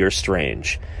familiar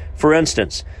strange. For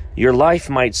instance, your life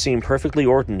might seem perfectly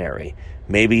ordinary,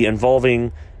 maybe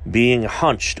involving being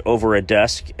hunched over a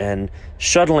desk and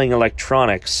shuttling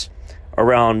electronics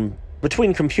around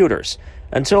between computers,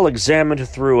 until examined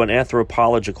through an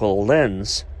anthropological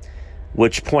lens,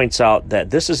 which points out that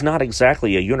this is not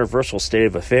exactly a universal state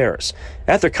of affairs.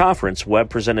 At the conference, Webb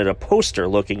presented a poster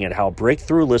looking at how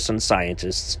breakthrough-listen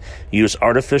scientists use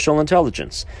artificial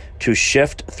intelligence to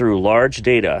shift through large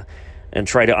data and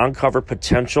try to uncover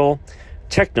potential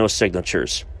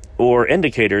technosignatures or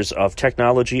indicators of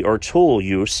technology or tool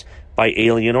use by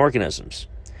alien organisms.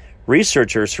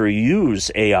 Researchers who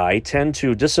use AI tend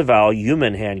to disavow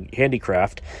human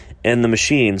handicraft in the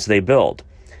machines they build,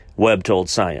 Webb told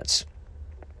Science.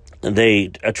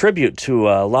 They attribute to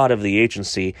a lot of the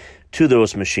agency to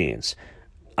those machines.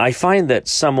 I find that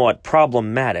somewhat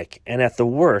problematic and at the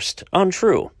worst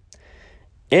untrue.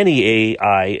 Any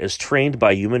AI is trained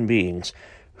by human beings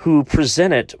who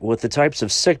present it with the types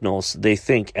of signals they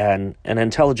think an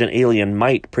intelligent alien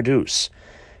might produce.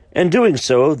 In doing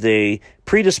so, they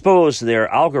predispose their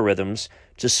algorithms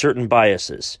to certain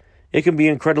biases. It can be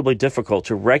incredibly difficult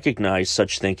to recognize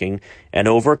such thinking and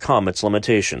overcome its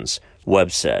limitations,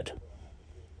 Webb said.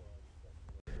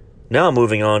 Now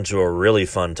moving on to a really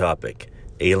fun topic,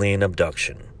 alien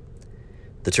abduction.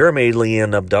 The term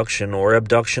alien abduction or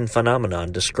abduction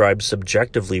phenomenon describes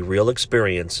subjectively real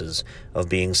experiences of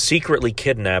being secretly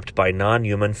kidnapped by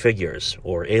non-human figures,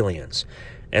 or aliens,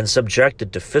 and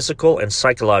subjected to physical and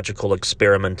psychological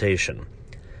experimentation.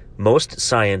 Most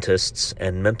scientists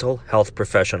and mental health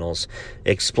professionals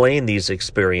explain these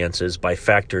experiences by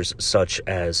factors such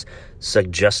as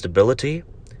suggestibility,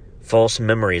 false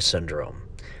memory syndrome,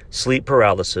 sleep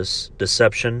paralysis,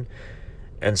 deception,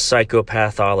 and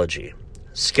psychopathology.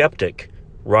 Skeptic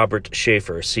Robert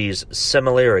Schaefer sees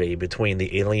similarity between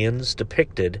the aliens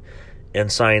depicted in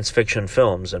science fiction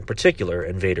films, in particular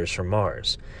Invaders from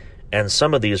Mars, and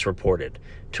some of these reported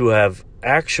to have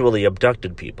actually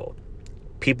abducted people.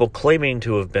 People claiming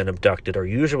to have been abducted are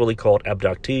usually called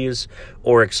abductees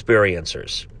or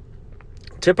experiencers.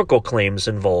 Typical claims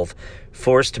involve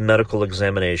forced medical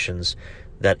examinations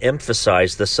that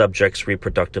emphasize the subject's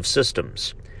reproductive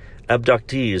systems.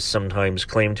 Abductees sometimes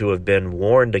claim to have been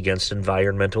warned against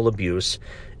environmental abuse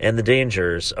and the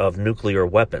dangers of nuclear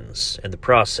weapons in the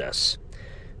process.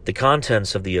 The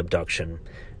contents of the abduction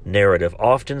narrative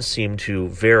often seem to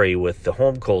vary with the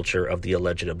home culture of the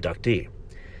alleged abductee.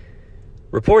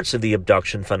 Reports of the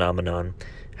abduction phenomenon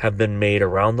have been made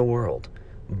around the world,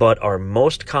 but are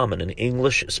most common in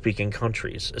English-speaking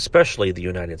countries, especially the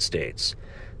United States.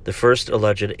 The first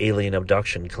alleged alien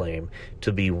abduction claim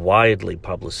to be widely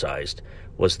publicized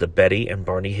was the Betty and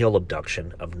Barney Hill abduction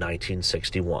of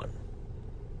 1961.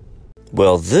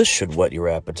 Well, this should whet your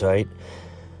appetite.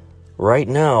 Right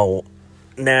now,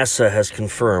 NASA has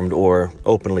confirmed, or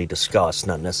openly discussed,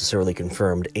 not necessarily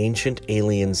confirmed, ancient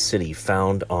alien city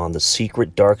found on the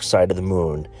secret dark side of the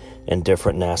moon in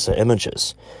different NASA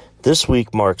images. This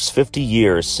week marks 50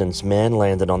 years since man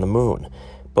landed on the moon,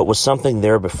 but was something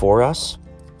there before us?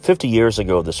 50 years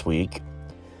ago this week,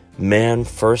 man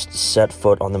first set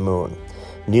foot on the moon.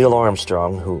 Neil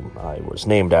Armstrong, whom I was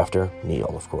named after,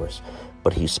 Neil, of course,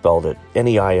 but he spelled it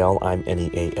N-E-I-L, I'm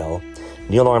N-E-A-L.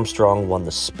 Neil Armstrong won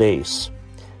the space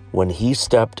when he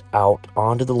stepped out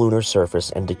onto the lunar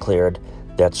surface and declared,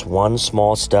 "That's one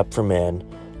small step for man,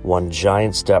 one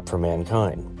giant step for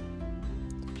mankind."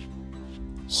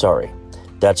 Sorry,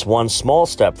 that's one small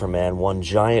step for man, one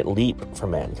giant leap for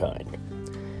mankind.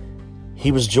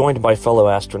 He was joined by fellow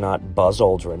astronaut Buzz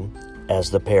Aldrin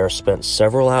as the pair spent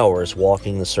several hours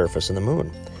walking the surface of the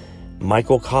moon.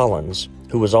 Michael Collins,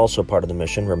 who was also part of the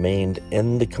mission, remained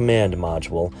in the command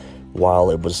module while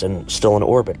it was still in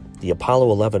orbit. The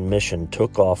Apollo 11 mission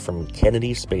took off from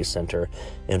Kennedy Space Center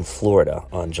in Florida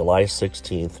on July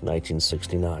 16,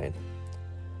 1969.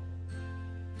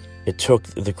 It took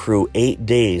the crew 8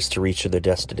 days to reach their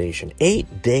destination.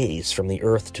 8 days from the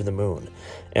Earth to the moon.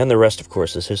 And the rest, of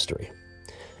course, is history.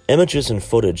 Images and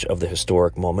footage of the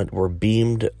historic moment were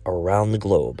beamed around the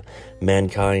globe,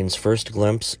 mankind's first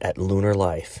glimpse at lunar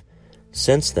life.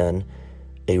 Since then,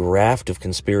 a raft of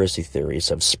conspiracy theories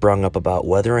have sprung up about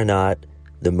whether or not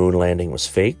the moon landing was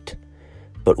faked.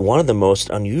 But one of the most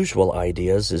unusual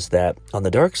ideas is that on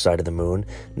the dark side of the moon,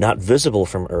 not visible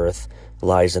from Earth,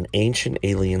 lies an ancient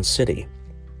alien city.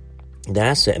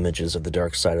 NASA images of the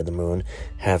dark side of the moon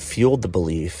have fueled the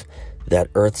belief that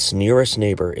Earth's nearest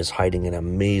neighbor is hiding an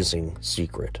amazing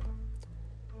secret.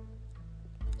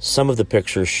 Some of the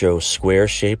pictures show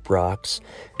square-shaped rocks,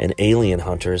 and alien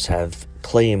hunters have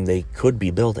claimed they could be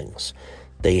buildings.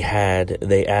 They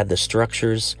add the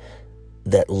structures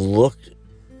that look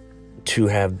to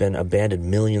have been abandoned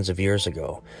millions of years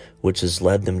ago, which has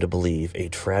led them to believe a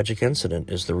tragic incident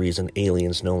is the reason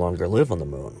aliens no longer live on the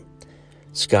moon.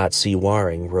 Scott C.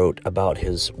 Waring wrote about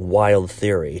his wild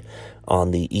theory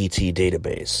on the ET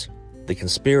database. The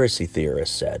conspiracy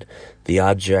theorist said the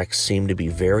objects seem to be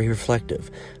very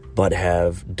reflective, but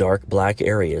have dark black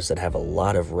areas that have a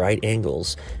lot of right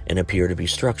angles and appear to be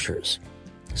structures.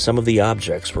 Some of the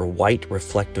objects were white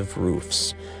reflective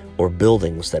roofs, or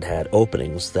buildings that had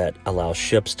openings that allow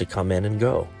ships to come in and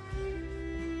go.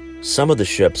 Some of the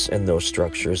ships in those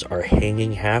structures are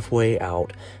hanging halfway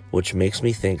out, which makes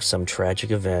me think some tragic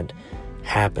event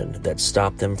happened that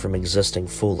stopped them from existing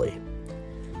fully.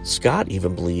 Scott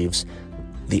even believes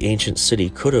the ancient city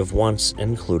could have once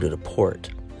included a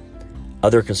port.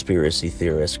 Other conspiracy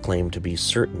theorists claim to be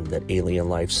certain that alien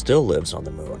life still lives on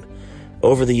the moon.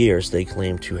 Over the years, they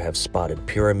claim to have spotted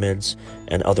pyramids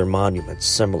and other monuments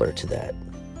similar to that.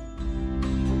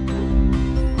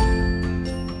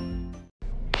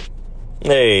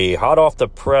 Hey, hot off the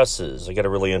presses, I got a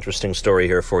really interesting story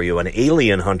here for you. An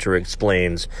alien hunter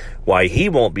explains why he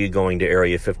won't be going to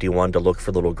Area 51 to look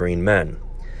for little green men.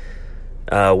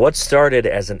 What started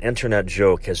as an internet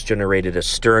joke has generated a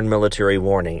stern military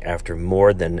warning after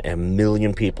more than 1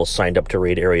 million people signed up to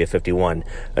raid Area 51,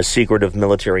 a secretive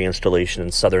military installation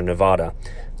in southern Nevada,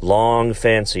 long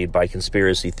fancied by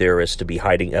conspiracy theorists to be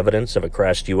hiding evidence of a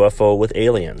crashed UFO with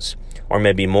aliens, or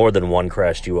maybe more than one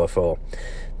crashed UFO.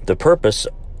 The purpose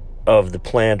of the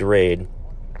planned raid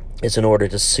is in order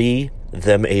to see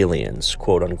them aliens,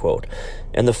 quote unquote.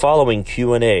 In the following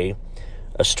Q&A,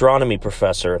 astronomy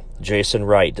professor Jason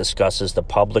Wright discusses the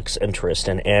public's interest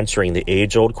in answering the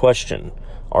age-old question,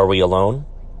 are we alone?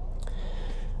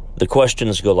 The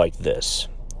questions go like this.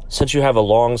 Since you have a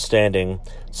long-standing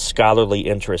scholarly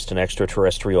interest in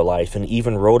extraterrestrial life and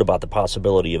even wrote about the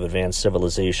possibility of advanced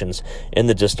civilizations in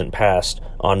the distant past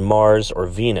on Mars or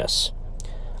Venus,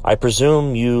 I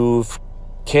presume you've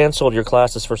canceled your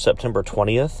classes for September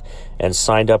 20th and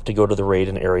signed up to go to the raid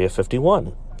in Area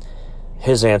 51.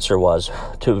 His answer was,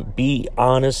 to be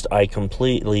honest, I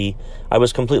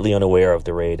was completely unaware of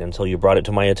the raid until you brought it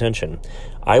to my attention.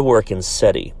 I work in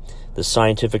SETI, the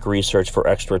Scientific Research for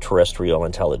Extraterrestrial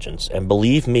Intelligence, and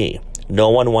believe me,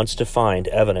 no one wants to find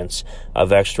evidence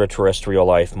of extraterrestrial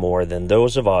life more than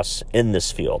those of us in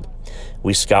this field.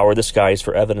 We scour the skies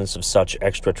for evidence of such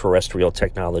extraterrestrial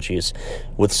technologies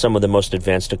with some of the most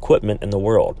advanced equipment in the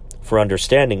world for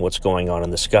understanding what's going on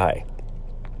in the sky.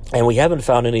 And we haven't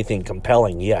found anything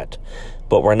compelling yet,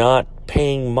 but we're not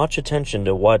paying much attention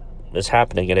to what is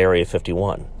happening at Area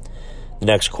 51. The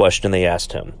next question they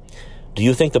asked him, do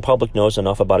you think the public knows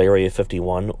enough about Area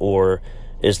 51, or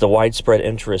is the widespread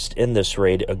interest in this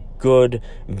raid a good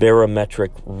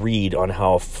barometric read on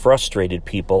how frustrated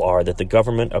people are that the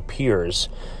government appears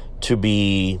to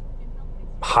be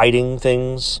hiding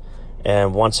things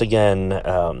and once again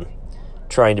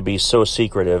trying to be so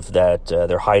secretive that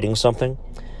they're hiding something?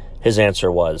 His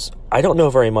answer was, I don't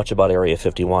know very much about Area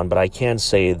 51, but I can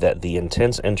say that the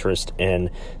intense interest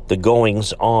in the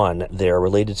goings-on there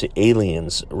related to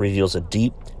aliens reveals a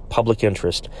deep public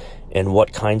interest in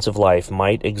what kinds of life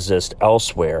might exist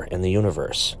elsewhere in the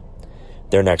universe.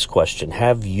 Their next question,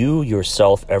 have you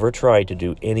yourself ever tried to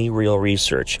do any real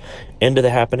research into the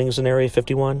happenings in Area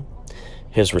 51?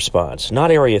 His response,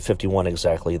 not Area 51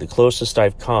 exactly. The closest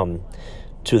I've come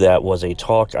to that was a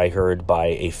talk I heard by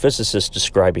a physicist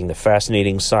describing the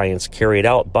fascinating science carried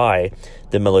out by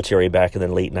the military back in the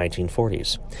late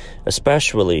 1940s,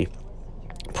 especially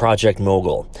Project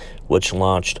Mogul, which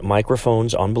launched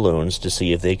microphones on balloons to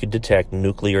see if they could detect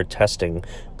nuclear testing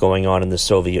going on in the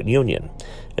Soviet Union.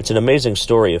 It's an amazing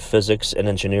story of physics and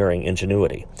engineering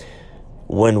ingenuity.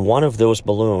 When one of those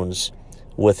balloons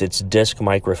with its disc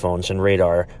microphones and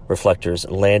radar reflectors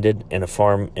landed in a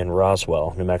farm in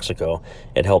Roswell, New Mexico,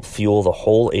 it helped fuel the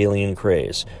whole alien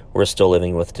craze we're still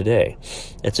living with today.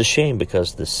 It's a shame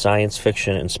because the science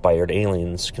fiction-inspired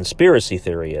aliens conspiracy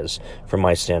theory is, from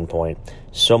my standpoint,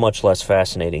 so much less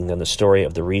fascinating than the story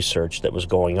of the research that was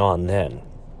going on then.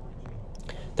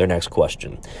 Their next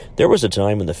question. There was a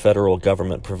time when the federal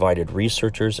government provided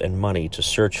researchers and money to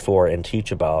search for and teach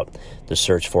about the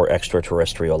search for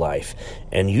extraterrestrial life,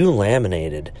 and you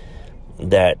laminated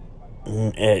that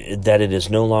it is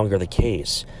no longer the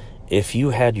case. If you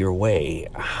had your way,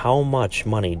 how much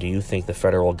money do you think the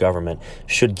federal government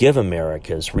should give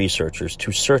America's researchers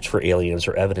to search for aliens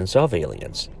or evidence of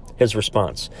aliens? His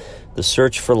response, the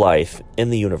search for life in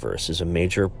the universe is a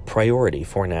major priority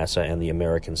for NASA and the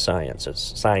American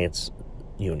science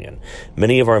Union.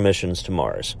 Many of our missions to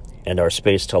Mars and our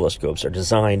space telescopes are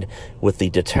designed with the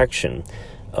detection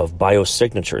of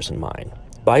biosignatures in mind.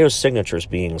 Biosignatures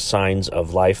being signs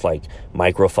of life like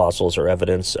microfossils or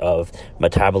evidence of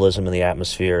metabolism in the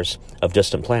atmospheres of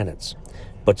distant planets.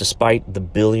 But despite the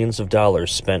billions of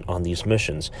dollars spent on these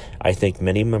missions, I think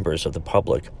many members of the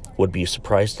public would be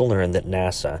surprised to learn that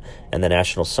NASA and the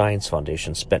National Science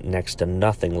Foundation spent next to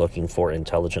nothing looking for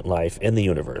intelligent life in the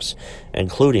universe,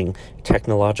 including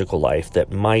technological life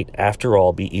that might, after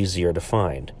all, be easier to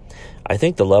find. I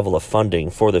think the level of funding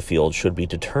for the field should be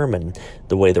determined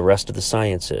the way the rest of the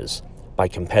science is, by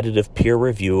competitive peer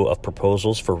review of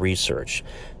proposals for research.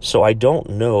 So I don't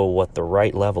know what the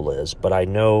right level is, but I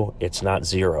know it's not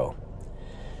zero.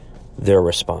 Their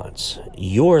response: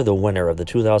 "You're the winner of the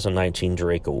 2019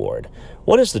 Drake Award.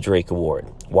 What is the Drake Award?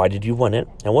 Why did you win it?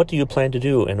 And what do you plan to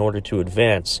do in order to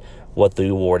advance what the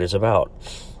award is about?"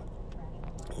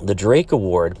 The Drake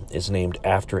Award is named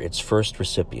after its first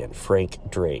recipient, Frank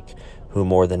Drake, who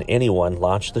more than anyone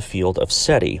launched the field of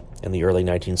SETI in the early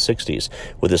 1960s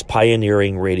with his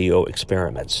pioneering radio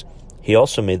experiments. He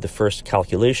also made the first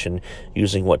calculation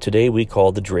using what today we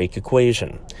call the Drake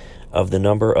equation of the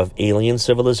number of alien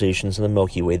civilizations in the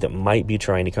Milky Way that might be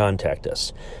trying to contact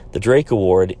us. The Drake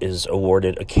Award is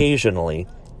awarded occasionally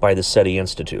by the SETI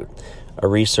Institute, a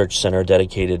research center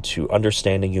dedicated to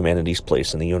understanding humanity's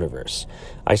place in the universe.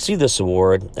 I see this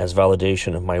award as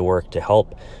validation of my work to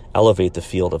help elevate the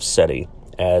field of SETI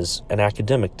as an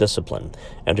academic discipline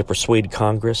and to persuade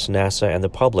Congress, NASA, and the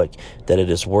public that it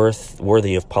is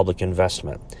worthy of public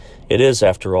investment. It is,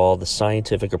 after all, the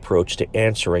scientific approach to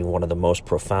answering one of the most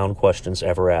profound questions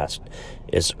ever asked.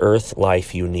 Is Earth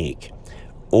life unique?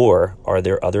 Or are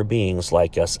there other beings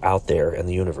like us out there in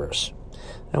the universe?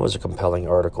 That was a compelling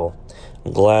article.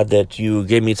 I'm glad that you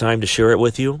gave me time to share it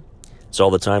with you. It's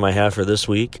all the time I have for this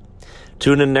week.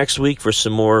 Tune in next week for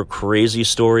some more crazy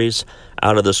stories,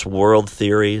 out of this world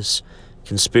theories,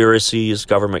 conspiracies,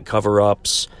 government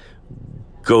cover-ups,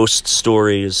 ghost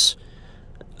stories,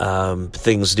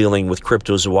 things dealing with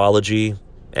cryptozoology,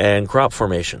 and crop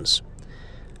formations.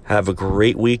 Have a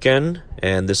great weekend,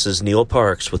 and this is Neil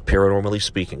Parks with Paranormally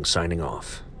Speaking, signing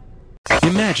off.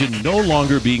 Imagine no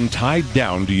longer being tied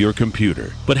down to your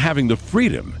computer, but having the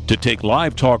freedom to take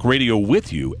live talk radio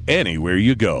with you anywhere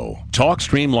you go.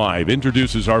 TalkStream Live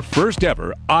introduces our first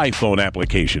ever iPhone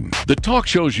application. The talk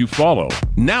shows you follow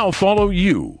now follow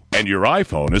you, and your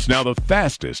iPhone is now the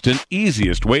fastest and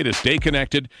easiest way to stay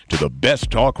connected to the best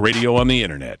talk radio on the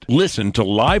internet. Listen to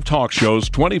live talk shows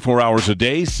 24 hours a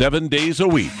day, 7 days a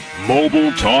week.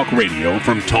 Mobile talk radio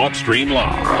from TalkStream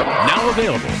Live. Now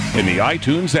available in the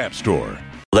iTunes App Store.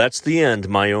 That's the end,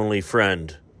 my only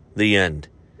friend. The end.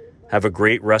 Have a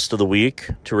great rest of the week.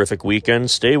 Terrific weekend.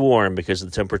 Stay warm because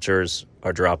the temperatures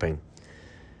are dropping.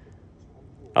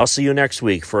 I'll see you next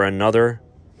week for another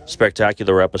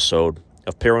spectacular episode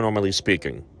of Paranormally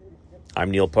Speaking. I'm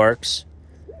Neil Parks,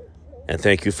 and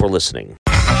thank you for listening.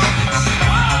 It's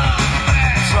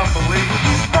unbelievable.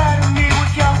 You better me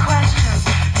with your questions.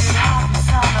 You haven't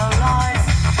analyzed.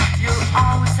 You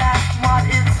always ask what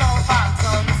it's all about.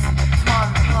 So listen to my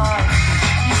replies.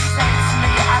 You say to me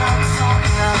I don't talk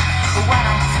enough, but when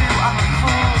I'm too, I'm a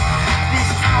fool.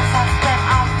 These times I've spent,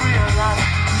 I've realized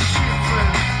you shoot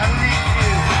through and lead you.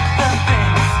 The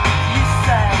things you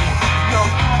say, your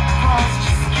purpose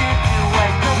just give you away.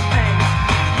 The things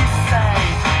you say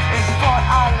is what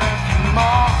I love you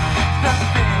more. The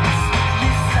things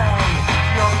you say,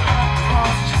 your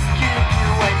purpose just give you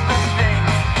away. The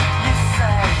things you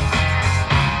say,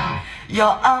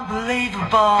 you're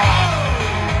unbelievable.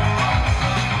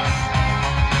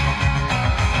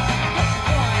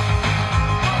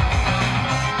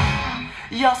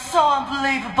 You're so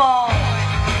unbelievable.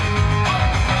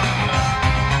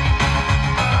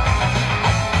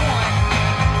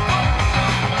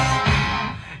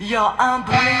 You're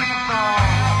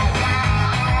unbelievable.